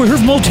the break, we heard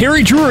from old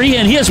Terry Drury,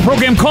 and he has a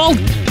program called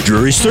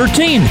Drury's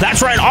 13.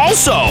 That's right.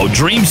 Also,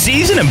 Dream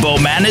Season and Bow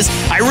Madness.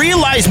 I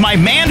realized my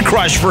man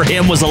crush for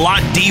him was a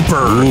lot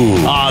deeper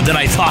than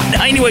I thought.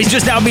 Anyways,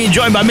 just now being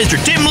joined by Mr.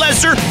 Tim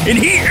Lesser, and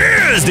he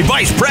is the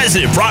Vice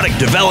President of Product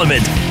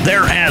Development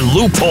there at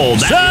Loophole.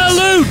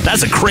 Salute!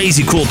 That's a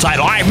crazy cool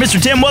title. All right,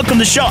 Mr. Tim, welcome to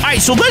the show. All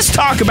right, so let's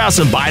talk about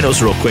some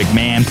binos real quick,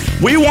 man.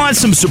 We want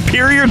some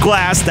superior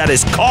glass that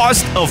is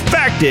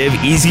cost-effective,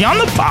 easy on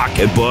the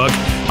pocketbook,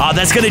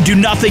 that's going to do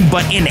nothing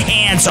but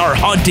enhance our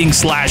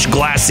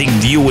hunting/glassing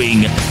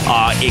viewing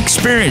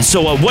experience.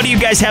 So what do you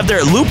guys have there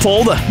at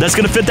Loophole that's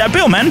going to fit that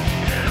bill, man?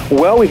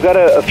 Well, we've got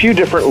a few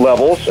different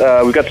levels.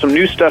 We've got some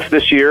new stuff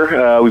this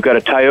year. We've got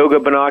a Tioga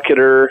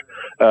binocular,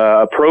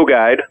 a Pro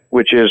Guide,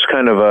 which is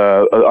kind of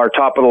our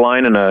top of the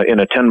line in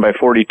a 10 by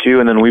 42,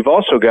 and then we've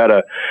also got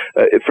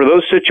for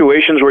those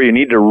situations where you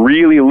need to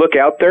really look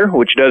out there,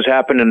 which does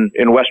happen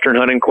in western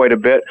hunting quite a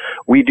bit.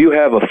 We do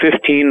have a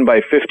 15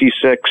 by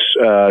 56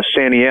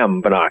 Sanny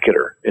M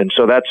binocular, and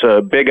so that's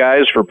big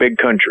eyes for big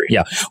country.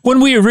 Yeah.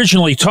 When we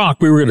originally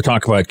talked, we were going to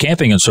talk about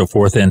camping and so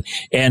forth, and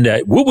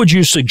what would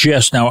you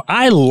suggest? Now,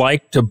 I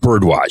like to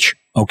birdwatch.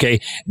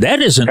 Okay, that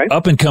is an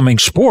up-and-coming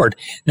sport.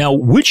 Now,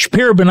 which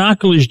pair of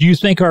binoculars do you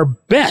think are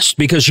best?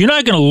 Because you're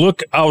not going to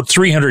look out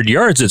 300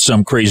 yards at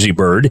some crazy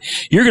bird.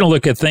 You're going to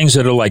look at things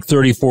that are like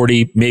 30,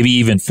 40, maybe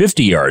even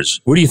 50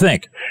 yards. What do you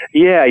think?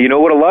 Yeah, you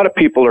know what a lot of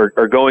people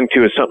are going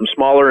to is something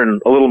smaller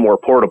and a little more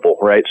portable,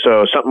 right?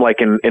 So something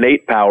like an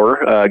 8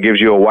 power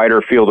gives you a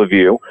wider field of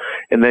view,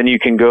 and then you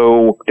can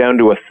go down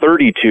to a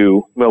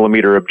 32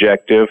 millimeter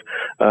objective,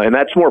 and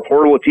that's more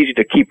portable. It's easy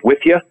to keep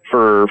with you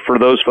for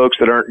those folks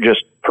that aren't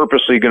just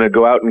purposely going to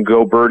go out and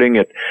go birding.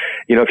 If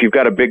you've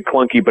got a big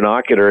clunky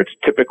binocular, it's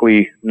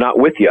typically not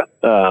with you.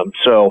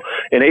 So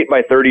an 8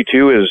 by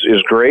 32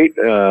 is great,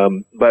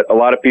 but a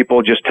lot of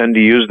people just tend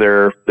to use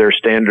their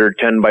standard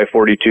 10 by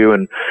 42,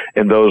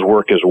 and those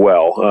work as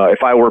well.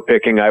 If I were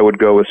picking, I would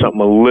go with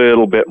something a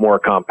little bit more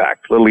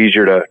compact, a little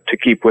easier to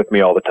keep with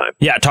me all the time.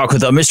 Yeah, talk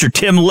with Mr.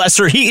 Tim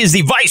Lesser. He is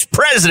the vice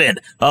president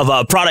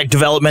of product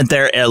development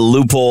there at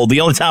Loophole.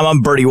 The only time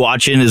I'm birdie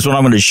watching is when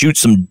I'm going to shoot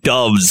some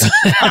doves.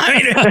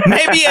 I mean,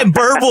 maybe a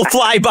bird will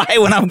fly by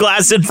when I'm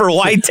glassing for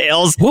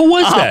whitetails. What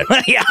was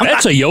that? Yeah,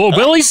 that's a yellow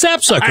belly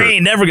sapsucker. I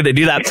ain't never going to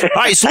do that. All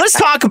right, so let's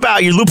talk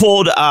about your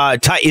Loophole.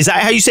 Is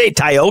that how you say it?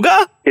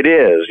 Tioga? It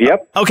is,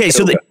 yep. Okay,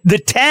 so the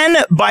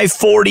 10 by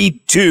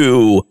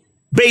 42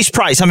 base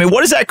price, I mean,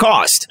 what does that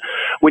cost?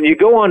 When you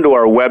go onto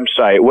our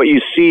website, what you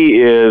see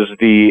is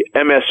the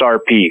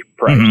MSRP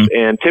price. Mm-hmm.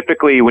 And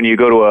typically when you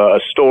go to a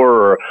store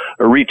or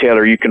a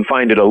retailer, you can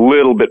find it a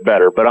little bit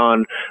better. But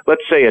on,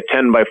 let's say, a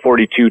 10 by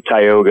 42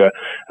 Tioga,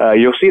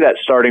 you'll see that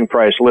starting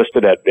price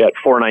listed at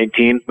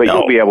 $419, but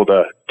you'll be able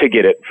to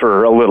get it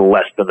for a little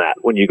less than that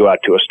when you go out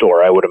to a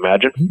store, I would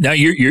imagine. Now,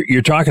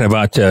 you're talking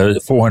about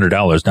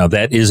 $400. Now,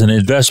 that is an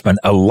investment,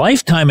 a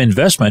lifetime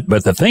investment.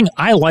 But the thing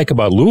I like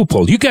about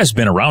Loophole, you guys have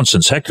been around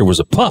since Hector was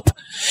a pup.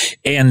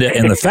 And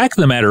the fact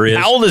of the matter is...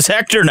 How old is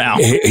Hector now?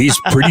 He's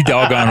pretty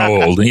doggone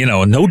old.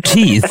 No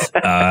teeth.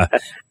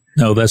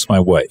 No, that's my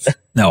wife.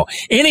 No.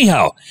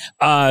 Anyhow.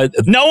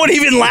 No one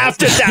even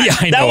laughed at that.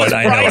 Yeah, I that know was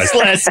it.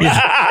 priceless.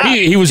 Yeah.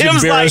 He was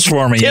Tim's embarrassed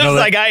for me. Tim's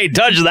like, I ain't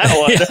touched that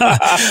one.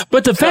 Yeah.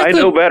 But the fact I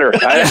know better.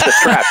 That's a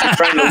trap. He's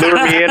trying to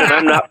lure me in, and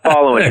I'm not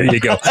following it. There you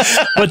go.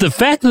 But the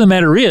fact of the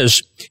matter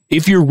is,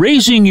 if you're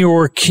raising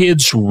your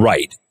kids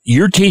right,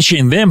 you're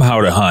teaching them how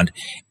to hunt,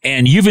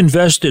 and you've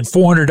invested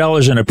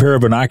 $400 in a pair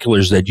of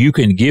binoculars that you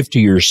can give to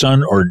your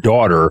son or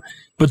daughter.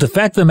 But the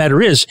fact of the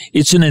matter is,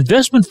 it's an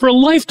investment for a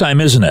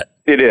lifetime, isn't it?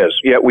 It is.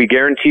 Yeah, we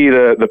guarantee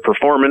the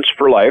performance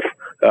for life.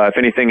 If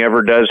anything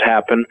ever does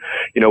happen,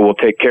 we'll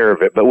take care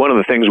of it. But one of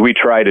the things we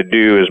try to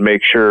do is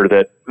make sure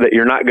that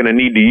you're not going to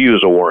need to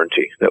use a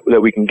warranty,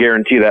 that we can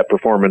guarantee that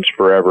performance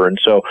forever. And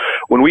so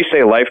when we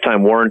say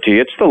lifetime warranty,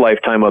 it's the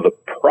lifetime of the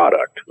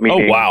product.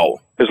 Meaning, oh, wow.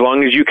 As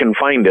long as you can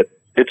find it,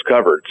 it's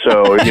covered.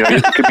 So,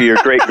 it could be your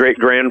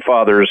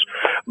great-great-grandfather's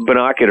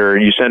binocular,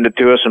 and you send it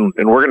to us, and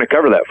we're going to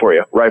cover that for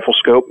you. Rifle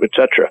scope,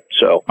 etc.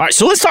 So, all right,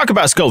 so let's talk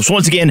about scopes.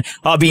 Once again,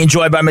 I'll be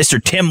enjoyed by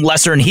Mr. Tim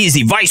Lesser, and he's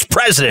the vice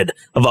president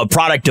of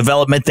product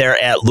development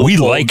there at Loophole. We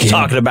like him.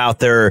 Talking about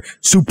their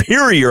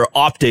superior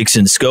optics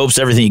and scopes,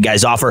 everything you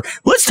guys offer.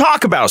 Let's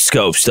talk about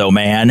scopes, though,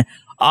 man.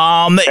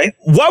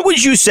 What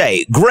would you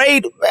say?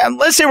 Great.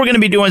 Let's say we're going to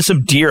be doing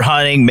some deer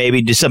hunting,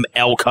 maybe do some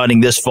elk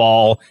hunting this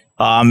fall.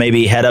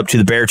 Maybe head up to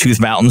the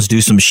Beartooth Mountains,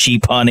 do some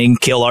sheep hunting,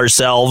 kill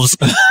ourselves.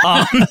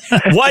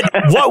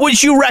 What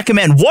would you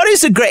recommend? What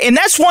is a great, and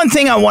that's one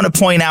thing I want to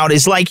point out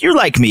is you're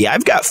like me.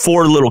 I've got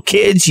 4 little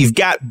kids. You've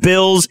got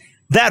bills.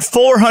 That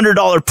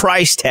 $400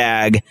 price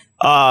tag,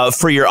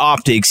 for your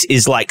optics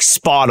is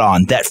spot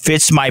on. That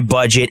fits my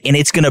budget, and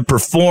it's going to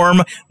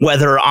perform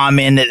whether I'm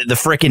in the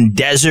frickin'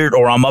 desert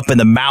or I'm up in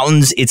the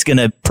mountains. It's going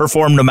to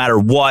perform no matter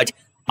what.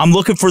 I'm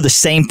looking for the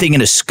same thing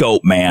in a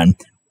scope, man.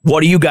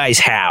 What do you guys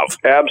have?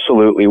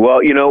 Absolutely.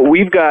 Well,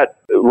 we've got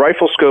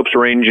rifle scopes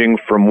ranging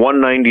from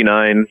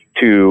 $199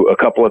 to a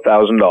couple of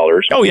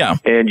 $1,000s. Oh, yeah.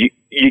 And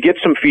you get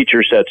some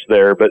feature sets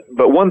there, but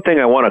one thing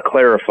I want to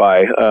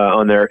clarify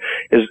on there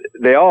is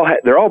they're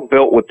all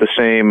built with the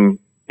same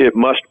it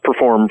must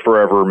perform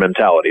forever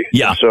mentality.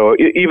 Yeah. So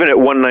even at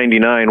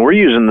 $199, we're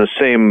using the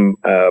same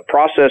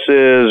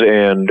processes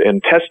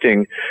and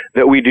testing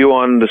that we do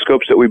on the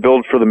scopes that we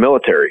build for the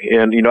military.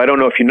 And, I don't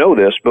know if you know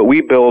this, but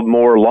we build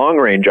more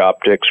long-range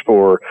optics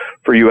for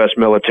U.S.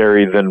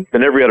 military than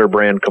every other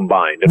brand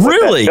combined. And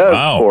really? What that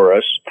does for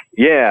us,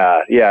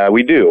 yeah,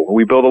 we do.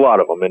 We build a lot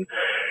of them. And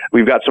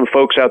we've got some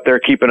folks out there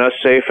keeping us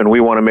safe, and we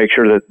want to make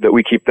sure that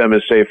we keep them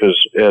as safe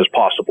as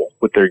possible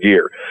with their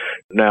gear.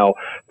 Now,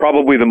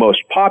 probably the most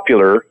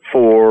popular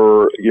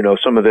for,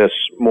 some of this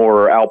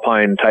more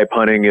alpine type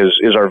hunting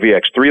is our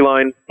VX3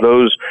 line.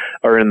 Those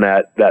are in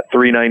that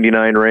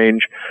 $399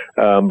 range.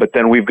 But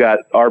then we've got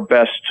our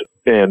best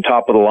and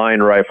top of the line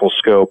rifle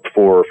scope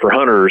for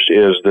hunters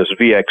is this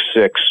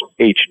VX6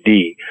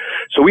 HD.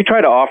 So we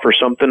try to offer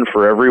something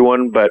for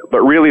everyone, but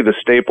really the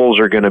staples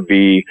are going to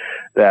be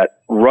that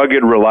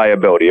rugged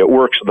reliability. It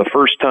works the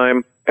first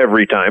time,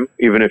 every time,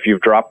 even if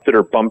you've dropped it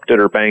or bumped it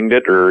or banged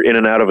it or in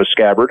and out of a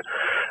scabbard,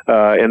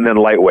 and then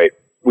lightweight.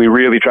 We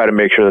really try to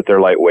make sure that they're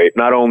lightweight,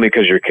 not only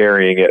because you're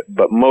carrying it,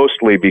 but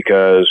mostly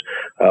because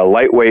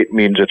lightweight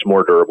means it's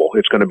more durable.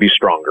 It's going to be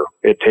stronger.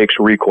 It takes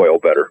recoil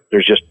better.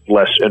 There's just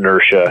less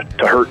inertia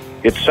to hurt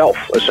itself,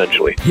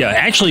 essentially. Yeah,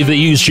 actually, they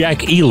use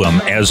Jack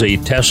Elam as a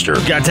tester.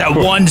 Got that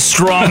one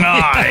strong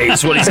eye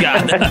is what he's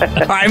got.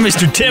 All right,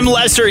 Mr. Tim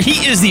Lesser,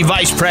 he is the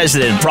Vice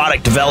President of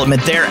Product Development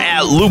there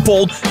at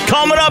Leupold.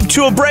 Coming up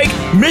to a break,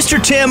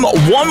 Mr. Tim,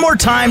 one more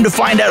time to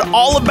find out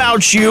all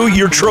about you,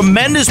 your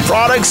tremendous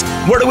products.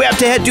 Where do we have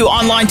to head to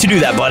online to do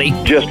that, buddy?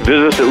 Just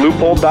visit us at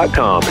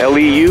leupold.com,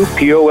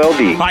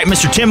 Leupold. All right,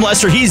 Mr. Tim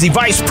Lesser, he's the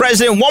Vice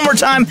President. One more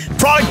time,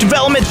 Product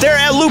Development there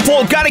at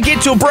Leupold. Got to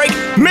get to a break.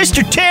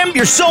 Mr. Tim,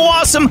 you're so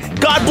awesome.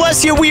 God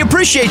bless you. We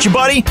appreciate you,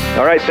 buddy.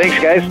 All right, thanks,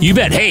 guys. You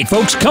bet. Hey,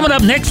 folks, coming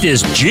up next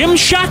is Jim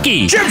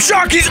Shockey. Jim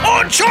Shockey's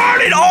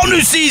Uncharted, all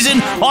new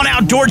season on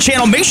Outdoor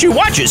Channel. Make sure you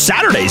watch it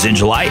Saturdays in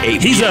July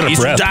 8th. He's out of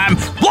Eastern breath. Time.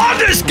 Love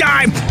this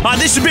guy.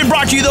 This has been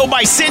brought to you, though,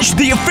 by Cinch,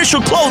 the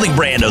official clothing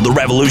brand of The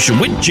Revolution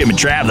with Jim and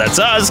Trav. That's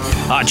us.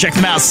 Check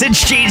them out,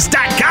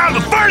 cinchjeans.com.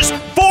 But first,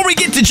 before we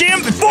get to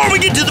Jim, before we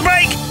get to the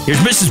break, here's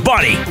Mrs.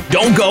 Bunny.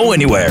 Don't go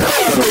anywhere.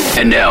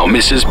 And now,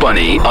 Mrs.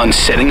 Bunny on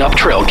setting up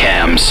trail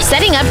cams.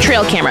 Setting up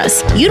trail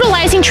cameras.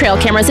 Utilizing trail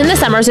cameras in the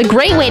summer is a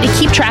great way to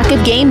keep track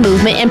of game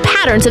movement and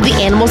patterns of the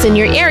animals in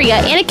your area,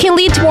 and it can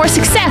lead to more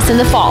success in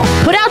the fall.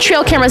 Put out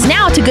trail cameras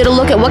now to get a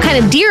look at what kind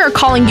of deer are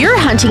calling your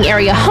hunting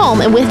area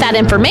home, and with that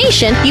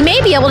information, you may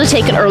be able to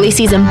take an early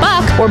season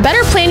buck or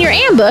better plan your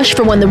ambush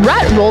for when the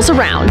rut rolls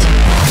around.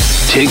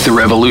 Take the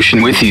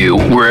revolution with you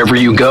wherever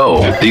you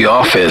go. The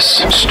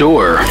office,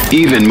 store,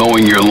 even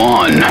mowing your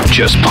lawn.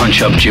 Just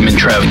punch up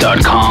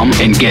jimandtrav.com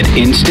and get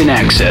instant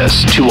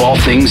access to all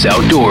things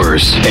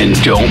outdoors. And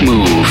don't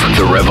move.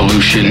 The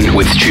revolution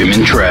with Jim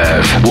and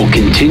Trav will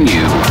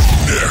continue.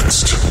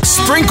 Next.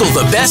 Sprinkle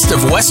the best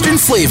of Western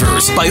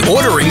flavors by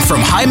ordering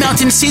from High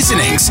Mountain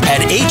Seasonings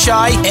at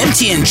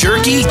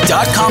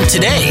himtnjerky.com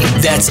today.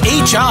 That's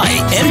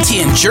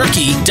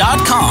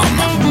himtnjerky.com.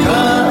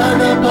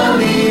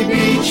 Kaanapali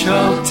Beach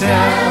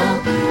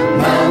Hotel,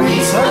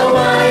 Maui's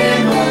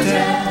Hawaiian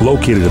Hotel.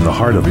 Located in the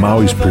heart of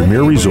Maui's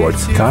premier resort,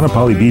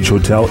 Kaanapali Beach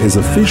Hotel is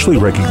officially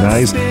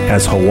recognized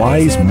as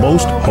Hawaii's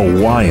most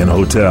Hawaiian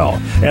hotel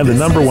and the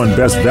 #1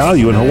 best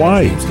value in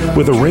Hawaii.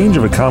 With a range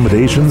of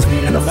accommodations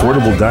and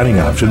affordable dining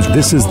options,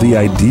 this is the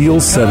ideal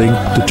setting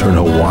to turn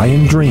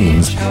Hawaiian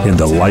dreams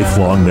into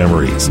lifelong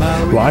memories.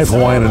 Live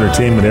Hawaiian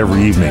entertainment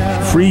every evening,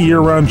 free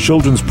year-round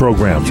children's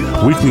programs,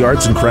 weekly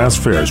arts and crafts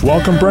fairs,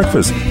 welcome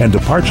breakfast, and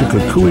departure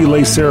kukui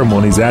lei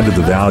ceremonies add to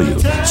the value.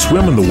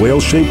 Swim in the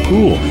whale-shaped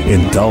pool,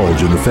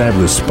 indulge in the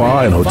fabulous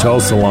spa and hotel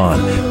salon.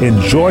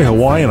 Enjoy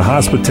Hawaiian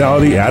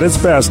hospitality at its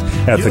best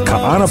at the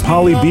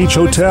Kaanapali Beach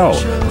Hotel.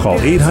 Call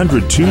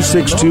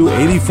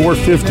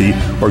 800-262-8450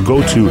 or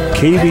go to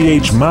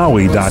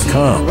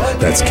kbhmaui.com.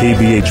 That's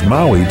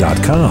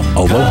kbhmaui.com.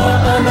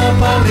 Aloha.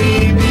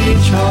 Kaanapali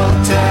Beach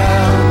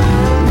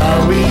Hotel,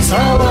 Maui's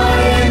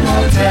Hawaiian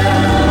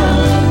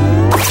Hotel.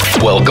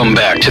 Welcome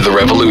back to The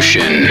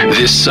Revolution.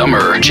 This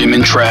summer, Jim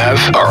and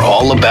Trav are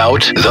all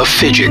about the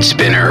fidget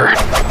spinner.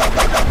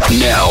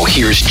 Now,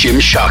 here's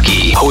Jim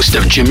Shockey, host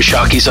of Jim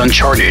Shockey's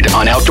Uncharted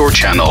on Outdoor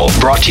Channel,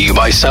 brought to you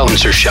by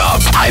Silencer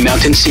Shop, High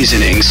Mountain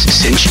Seasonings,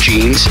 Cinch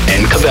Jeans,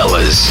 and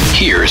Cabela's.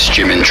 Here's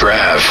Jim and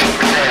Trav.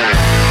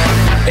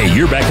 Hey,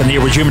 you're back in the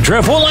air with Jim and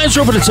Trav. Phone lines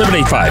are open at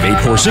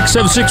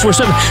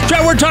 785-846-7647.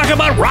 Trav, we're talking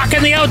about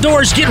rocking the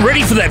outdoors, getting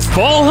ready for that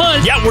fall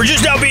hunt. Yeah, we're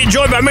just now being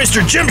joined by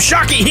Mr. Jim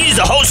Shockey. He's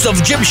the host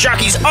of Jim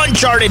Shockey's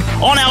Uncharted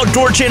on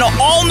Outdoor Channel.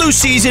 All new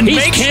season. He's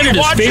Make Canada's sure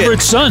you watch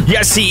favorite son.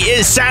 Yes, he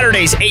is.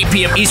 Saturdays, 8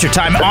 p.m. Eastern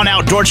Time on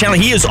Outdoor Channel.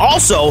 He is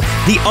also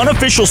the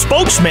unofficial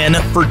spokesman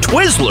for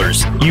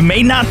Twizzlers. You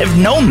may not have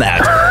known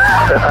that.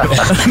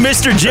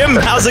 Mr. Jim,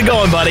 how's it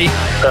going, buddy?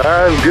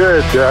 I'm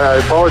good. I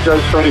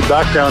apologize for any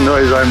background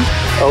noise. I'm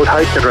out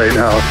hiking right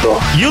now. So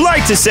you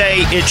like to say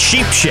it's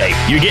sheep shape.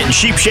 You're getting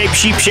sheep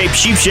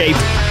shape.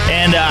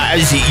 And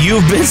as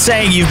you've been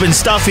saying, you've been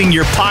stuffing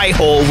your pie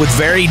hole with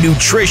very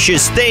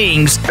nutritious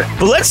things.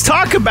 But let's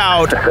talk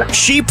about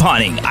sheep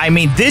hunting. I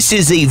mean, this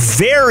is a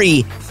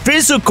very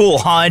physical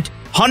hunt.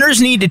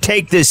 Hunters need to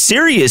take this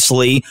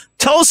seriously.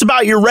 Tell us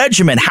about your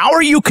regimen. How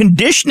are you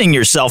conditioning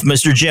yourself,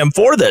 Mr. Jim,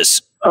 for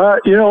this?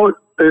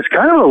 It's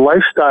kind of a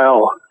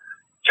lifestyle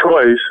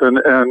choice, and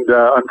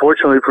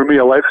unfortunately for me,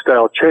 a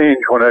lifestyle change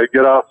when I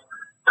get off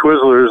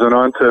Twizzlers and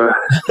onto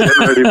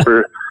getting ready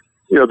for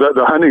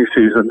the hunting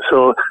season.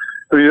 So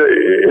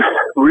it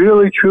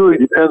really truly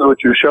depends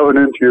what you're shoving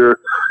into your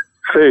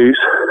face,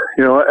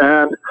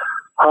 and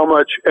how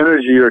much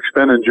energy you're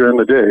expending during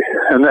the day,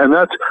 and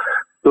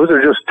those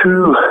are just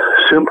two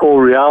simple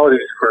realities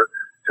for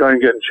trying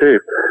to get in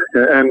shape.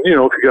 And if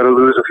you got to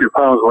lose a few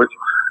pounds, which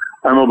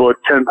I'm about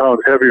 10 pounds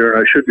heavier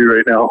than I should be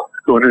right now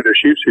going into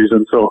sheep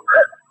season. So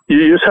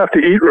you just have to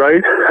eat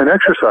right and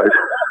exercise.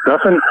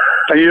 Nothing,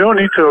 and you don't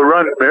need to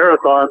run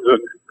marathons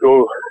and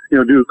go,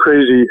 do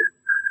crazy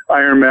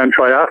Ironman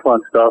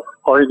triathlon stuff.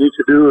 All you need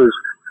to do is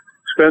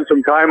spend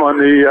some time on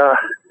the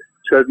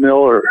treadmill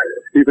or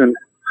even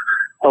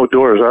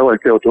outdoors. I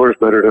like the outdoors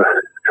better to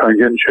try and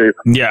get in shape.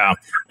 Yeah.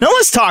 Now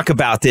let's talk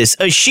about this.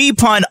 A sheep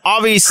hunt,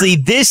 obviously,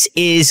 this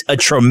is a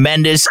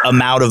tremendous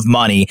amount of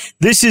money.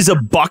 This is a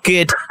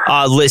bucket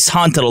list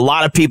hunt that a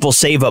lot of people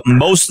save up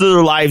most of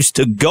their lives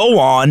to go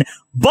on.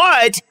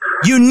 But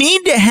you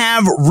need to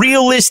have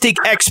realistic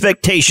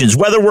expectations,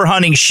 whether we're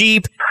hunting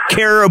sheep,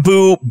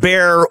 caribou,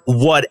 bear,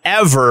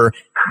 whatever.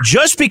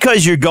 Just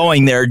because you're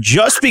going there,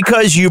 just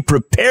because you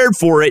prepared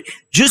for it,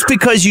 just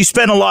because you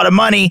spent a lot of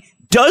money,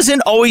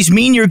 doesn't always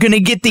mean you're going to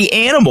get the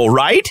animal,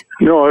 right?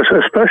 No,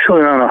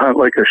 especially on a hunt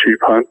like a sheep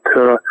hunt.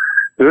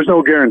 There's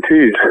no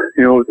guarantees.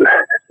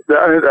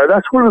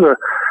 That's one of the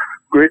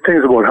great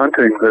things about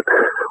hunting, that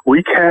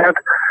we can't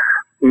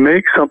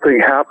make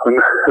something happen,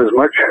 as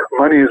much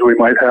money as we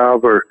might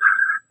have, or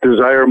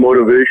desire,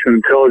 motivation,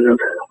 intelligence,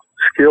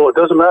 skill. It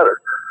doesn't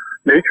matter.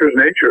 Nature is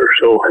nature.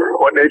 So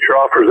what nature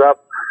offers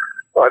up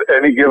at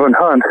any given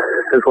hunt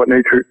is what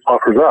nature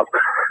offers up.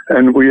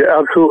 And we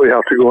absolutely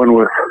have to go in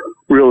with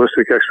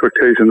realistic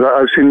expectations.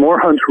 I've seen more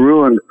hunts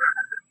ruined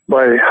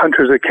by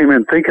hunters that came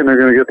in thinking they're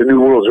going to get the new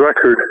world's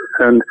record,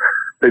 and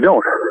they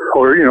don't.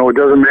 Or, it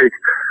doesn't make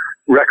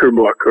record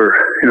book, or,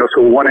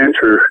 so 1 inch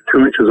or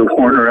 2 inches of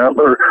horn or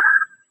antler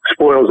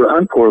spoils the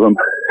hunt for them.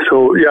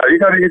 So, yeah, you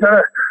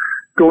gotta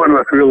go in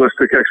with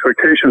realistic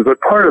expectations. But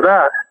part of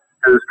that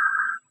is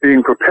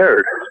being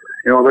prepared.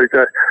 Like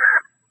that.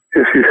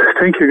 If you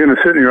think you're going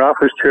to sit in your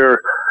office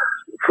chair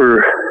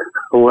for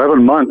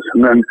 11 months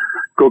and then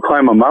go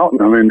climb a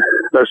mountain, I mean,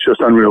 that's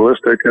just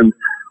unrealistic. And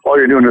all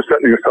you're doing is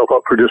setting yourself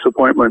up for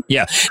disappointment.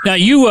 Yeah. Now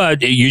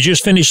you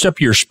just finished up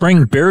your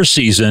spring bear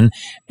season,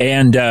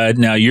 and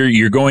now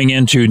you're going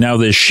into now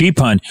this sheep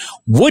hunt.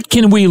 What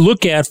can we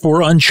look at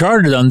for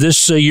Uncharted on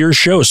this year's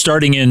show,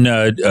 starting in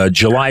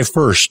July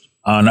 1st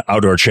on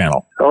Outdoor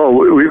Channel? Oh,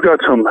 we've got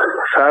some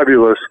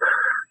fabulous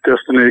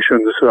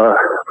destinations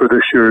for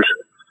this year's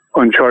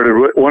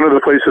Uncharted. One of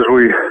the places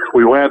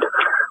we went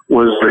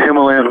was the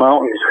Himalayan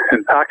mountains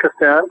in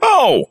Pakistan.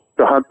 Oh,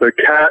 to hunt the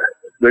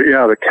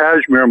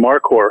Kashmir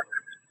markhor,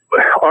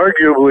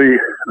 arguably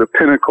the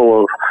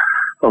pinnacle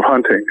of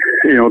hunting.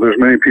 There's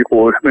many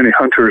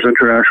hunters,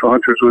 international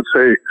hunters would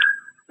say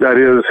that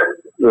is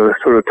the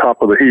sort of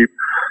top of the heap.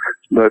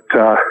 But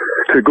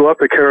to go up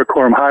the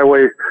Karakoram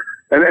Highway,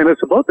 and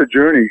it's about the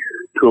journey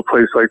to a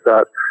place like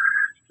that.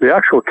 The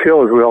actual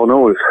kill, as we all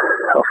know, is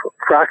a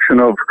fraction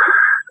of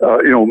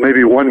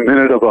maybe 1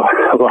 minute of a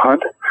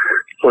hunt,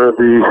 where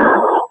the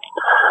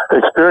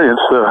experience,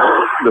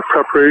 the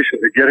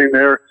preparation to getting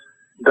there,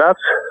 that's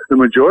the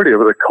majority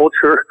of it, the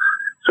culture.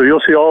 So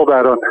you'll see all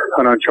that on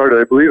Uncharted.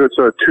 I believe it's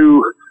a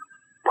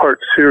 2-part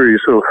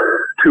series, so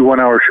 2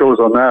 one-hour shows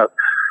on that.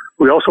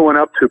 We also went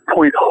up to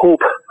Point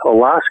Hope,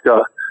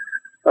 Alaska.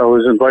 I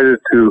was invited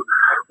to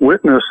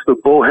witness the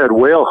bowhead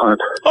whale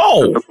hunt,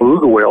 the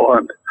beluga whale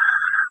hunt.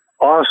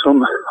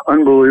 Awesome,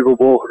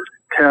 unbelievable.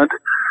 Can't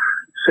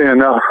say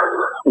enough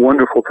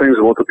wonderful things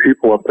about the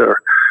people up there,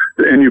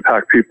 the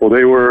Inupiaq people.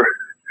 They were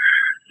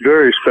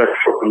very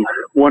special and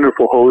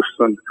wonderful hosts,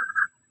 and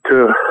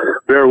to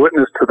bear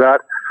witness to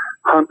that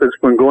hunt that's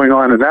been going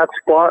on in that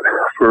spot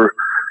for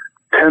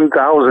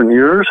 10,000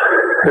 years.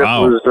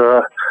 Wow.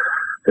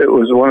 It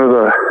was one of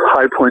the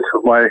high points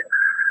of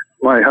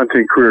my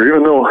hunting career.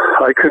 Even though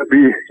I couldn't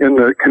be in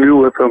the canoe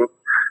with them,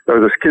 or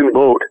the skin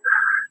boat,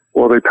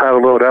 while they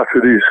paddled out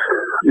after these,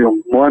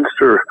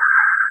 monster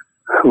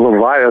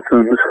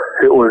leviathans,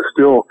 it was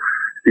still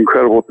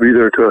incredible to be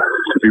there to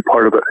be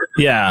part of it.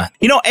 Yeah.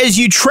 As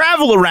you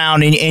travel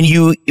around and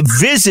you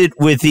visit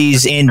with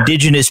these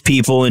indigenous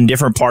people in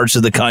different parts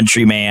of the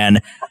country, man,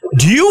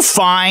 do you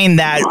find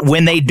that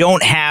when they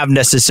don't have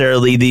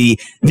necessarily the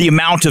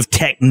amount of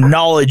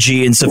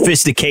technology and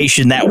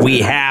sophistication that we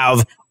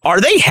have, are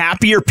they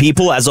happier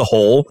people as a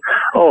whole?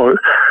 Oh,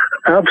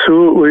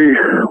 absolutely,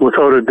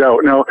 without a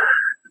doubt. Now,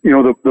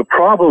 the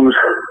problems,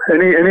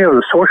 any of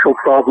the social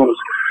problems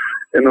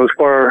in those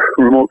far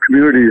remote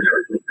communities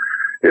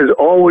is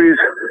always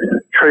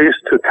traced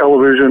to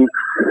television,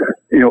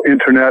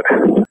 internet.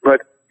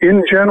 But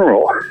in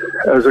general,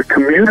 as a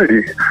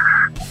community,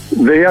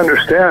 they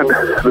understand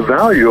the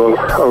value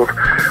of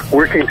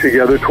working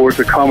together towards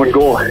a common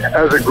goal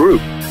as a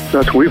group.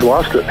 We've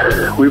lost it.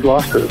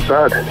 It's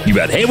sad. You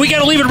bet. Hey, we got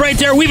to leave it right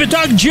there. We've been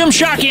talking to Jim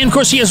Shockey, and of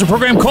course, he has a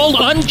program called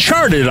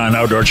Uncharted on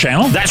Outdoor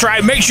Channel. That's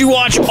right. Make sure you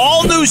watch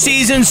all new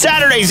seasons,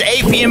 Saturdays,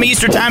 8 p.m.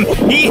 Eastern Time.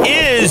 He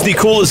is the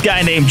coolest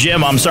guy named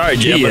Jim. I'm sorry,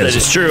 Jim, but it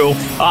is true.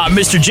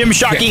 Mr. Jim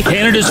Shockey.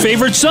 Canada's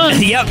favorite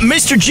son. Yep.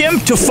 Mr. Jim,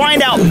 to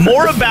find out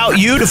more about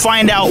you, to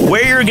find out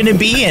where you're going to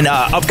be in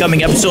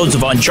upcoming episodes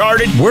of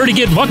Uncharted, where to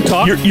get Buck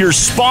Talk, your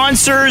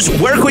sponsors,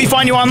 where can we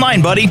find you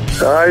online, buddy?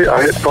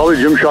 Probably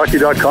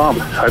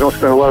JimShockey.com. I don't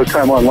spend a lot of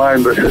time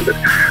online, but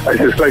I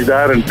suspect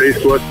that and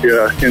Facebook,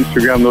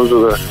 Instagram, those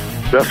are the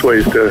best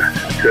ways to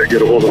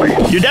get a hold of me.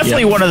 You're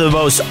definitely one of the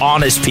most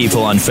honest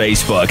people on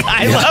Facebook.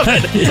 I love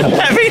it.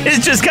 I mean,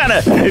 it's just kind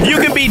of, if you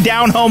could be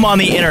down home on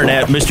the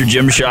internet, Mr.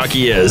 Jim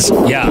Shockey is.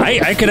 Yeah,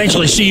 I could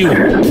actually see you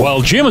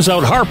while Jim is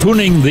out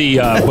harpooning the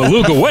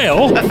beluga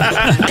whale.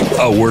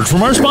 A word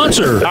from our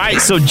sponsor. All right,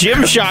 so Jim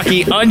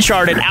Shockey,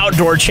 Uncharted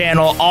Outdoor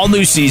Channel, all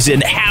new season.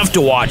 Have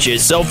to watch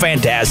it. So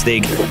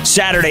fantastic.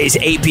 Saturdays,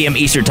 8 p.m.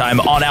 Eastern Time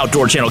on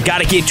Outdoor Channel. Got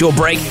to get to a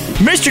break.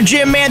 Mr.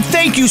 Jim, man,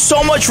 thank you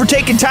so much for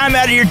taking time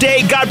out of your day.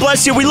 God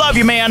bless you. We love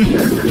you, man.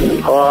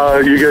 You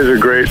guys are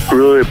great.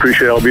 Really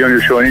appreciate it. I'll be on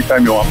your show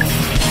anytime you want me.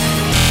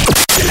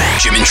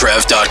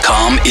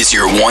 JimandTrav.com is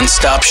your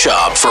one-stop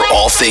shop for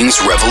all things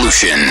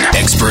Revolution.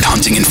 Expert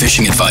hunting and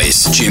fishing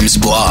advice, Jim's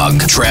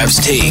blog, Trav's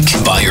Take,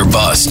 Buy or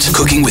Bust,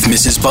 Cooking with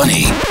Mrs.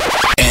 Bunny,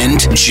 and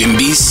Jim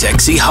B's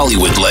sexy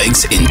Hollywood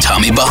legs in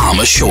Tommy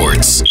Bahama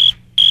shorts.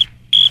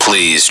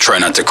 Please try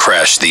not to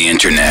crash the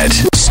internet.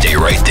 Stay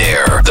right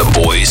there. The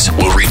boys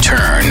will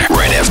return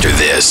right after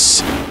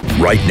this.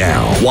 Right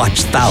now,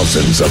 watch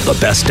thousands of the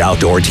best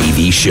outdoor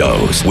TV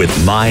shows with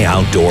My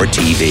Outdoor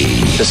TV.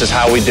 This is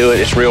how we do it.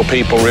 It's real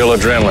people, real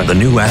adrenaline. The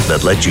new app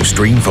that lets you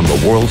stream from the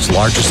world's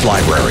largest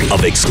library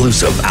of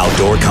exclusive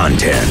outdoor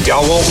content.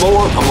 Y'all want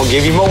more? I'm going to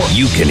give you more.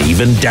 You can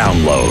even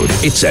download.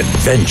 It's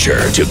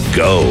adventure to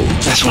go.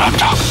 That's what I'm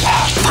talking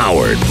about.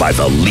 Powered by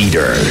the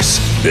leaders.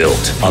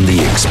 Built on the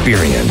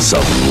experience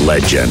of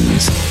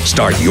legends.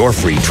 Start your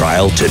free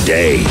trial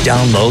today.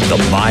 Download the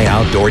My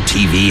Outdoor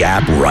TV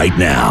app right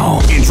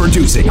now.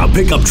 Introducing a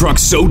pickup truck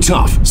so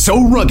tough,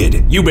 so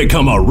rugged, you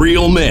become a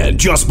real man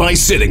just by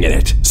sitting in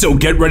it. So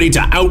get ready to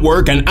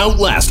outwork and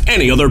outlast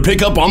any other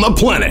pickup on the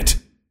planet.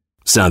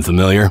 Sound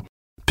familiar?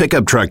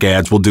 Pickup truck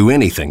ads will do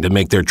anything to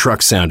make their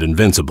truck sound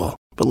invincible.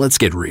 But let's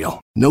get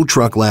real. No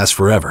truck lasts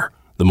forever.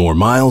 The more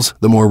miles,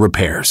 the more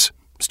repairs.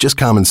 It's just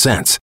common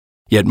sense.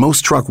 Yet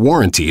most truck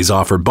warranties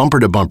offer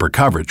bumper-to-bumper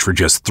coverage for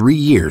just 3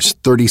 years,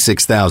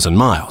 36,000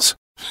 miles.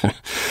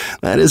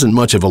 That isn't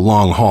much of a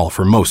long haul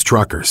for most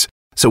truckers.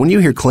 So when you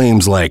hear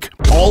claims like,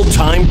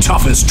 all-time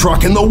toughest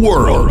truck in the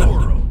world,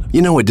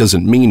 you know it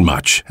doesn't mean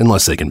much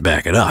unless they can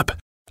back it up.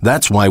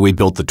 That's why we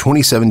built the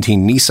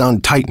 2017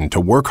 Nissan Titan to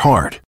work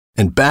hard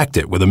and backed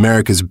it with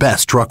America's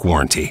best truck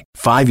warranty.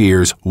 5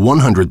 years,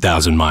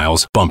 100,000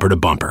 miles, bumper to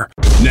bumper.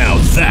 Now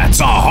that's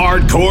a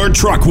hardcore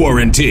truck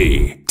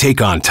warranty.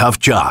 Take on tough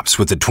jobs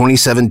with the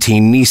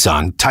 2017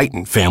 Nissan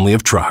Titan family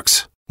of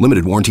trucks.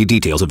 Limited warranty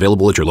details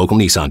available at your local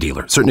Nissan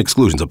dealer. Certain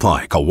exclusions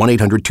apply. Call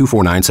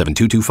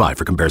 1-800-249-7225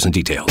 for comparison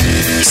details.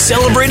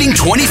 Celebrating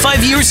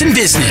 25 years in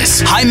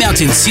business, High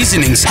Mountain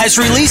Seasonings has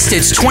released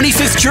its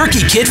 25th jerky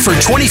kit for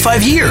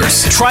 25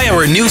 years. Try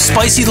our new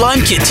spicy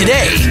lime kit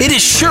today. It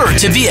is sure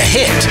to be a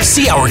hit.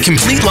 See our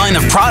complete line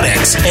of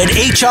products at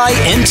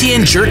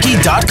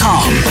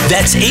HIMTNjerky.com.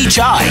 That's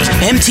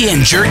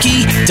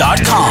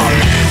HIMTNjerky.com.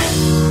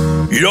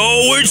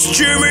 Yo, it's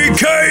Jimmy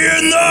K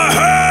in the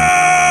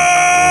house!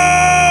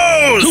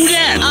 Who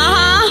that?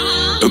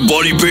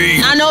 Buddy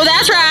B. I know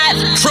that's right.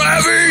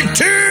 Travie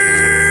T!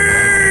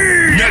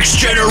 Next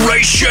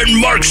generation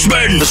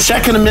marksman. The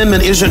Second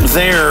Amendment isn't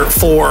there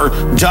for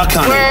duck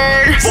hunting.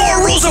 Word.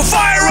 4 rules of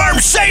firearm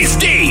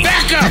safety.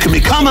 Back up. You can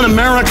become an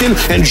American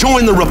and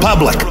join the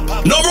Republic.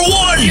 Number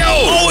 1,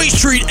 always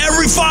treat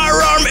every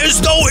firearm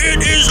as though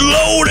it is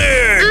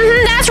loaded.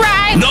 That's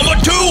right. Number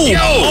 2,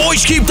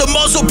 always keep the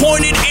muzzle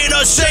pointed in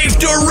a safe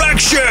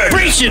direction.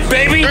 Preach it,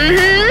 baby.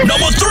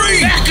 Number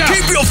 3,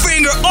 keep your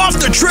finger off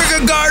the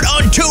trigger guard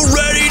until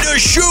ready to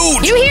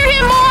shoot. You hear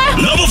him,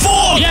 boy? Number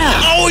 4,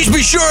 always be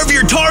sure of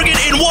your target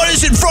and what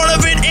is in front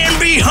of it and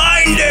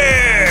behind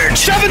it.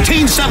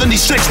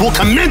 1776 will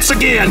commence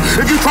again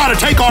if you try to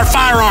take our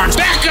firearms.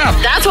 Back up.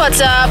 That's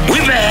what's up. We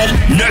bad.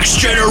 Next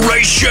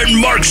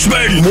generation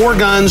marksman. More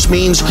guns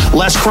means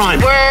less crime.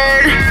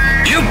 Word.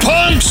 You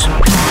punks.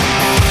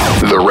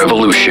 The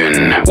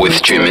Revolution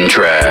with Jim and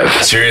Trav.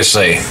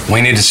 Seriously,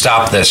 we need to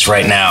stop this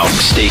right now.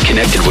 Stay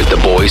connected with the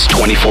boys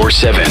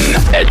 24/7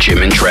 at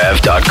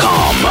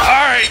JimandTrav.com. All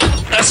right.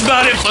 That's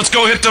about it. Let's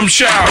go hit them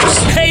showers.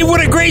 Hey,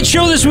 what a great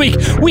show this week.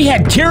 We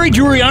had Terry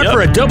Drury on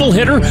for a double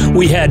hitter.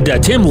 We had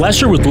Tim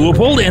Lesser with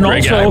Leopold and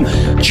Great also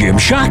guy. Jim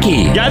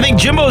Shockey. Yeah, I think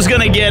Jimbo's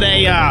going to get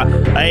a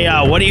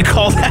what do you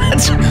call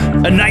that?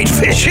 A night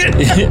vision.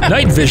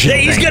 Night vision. Yeah,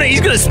 he's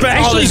gonna spend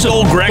all Actually, these it's a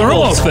gold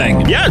thermal Greckles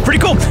thing. Yeah, it's pretty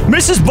cool.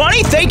 Mrs.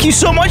 Bunny, thank you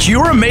so much. You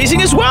were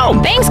amazing as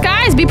well. Thanks,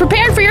 guys. Be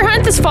prepared for your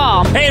hunt this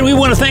fall. Hey, and we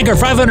want to thank our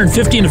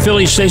 515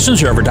 affiliate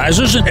stations, our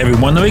advertisers, and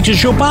everyone that makes the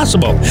show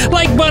possible.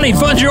 Like Bunny,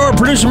 Fungio,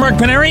 producer Mark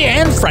Paneri,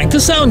 and Frank the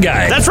Sound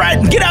Guy. That's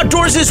right. Get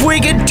outdoors this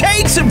weekend.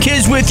 Take some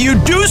kids with you.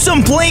 Do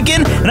some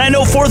blinking. And I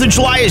know 4th of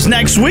July is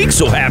next week,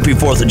 so happy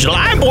 4th of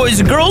July, boys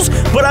and girls.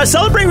 But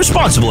celebrate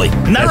responsibly.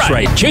 Isn't that That's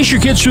right? Chase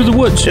your kids through the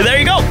woods. Yeah, there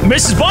you go.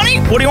 Mrs. Bunny,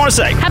 what do you want to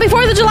say? Happy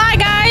 4th of July,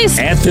 guys.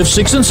 And 5th,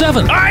 6th, and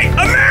 7th. All right,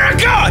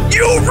 America,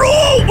 you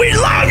rule. We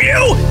love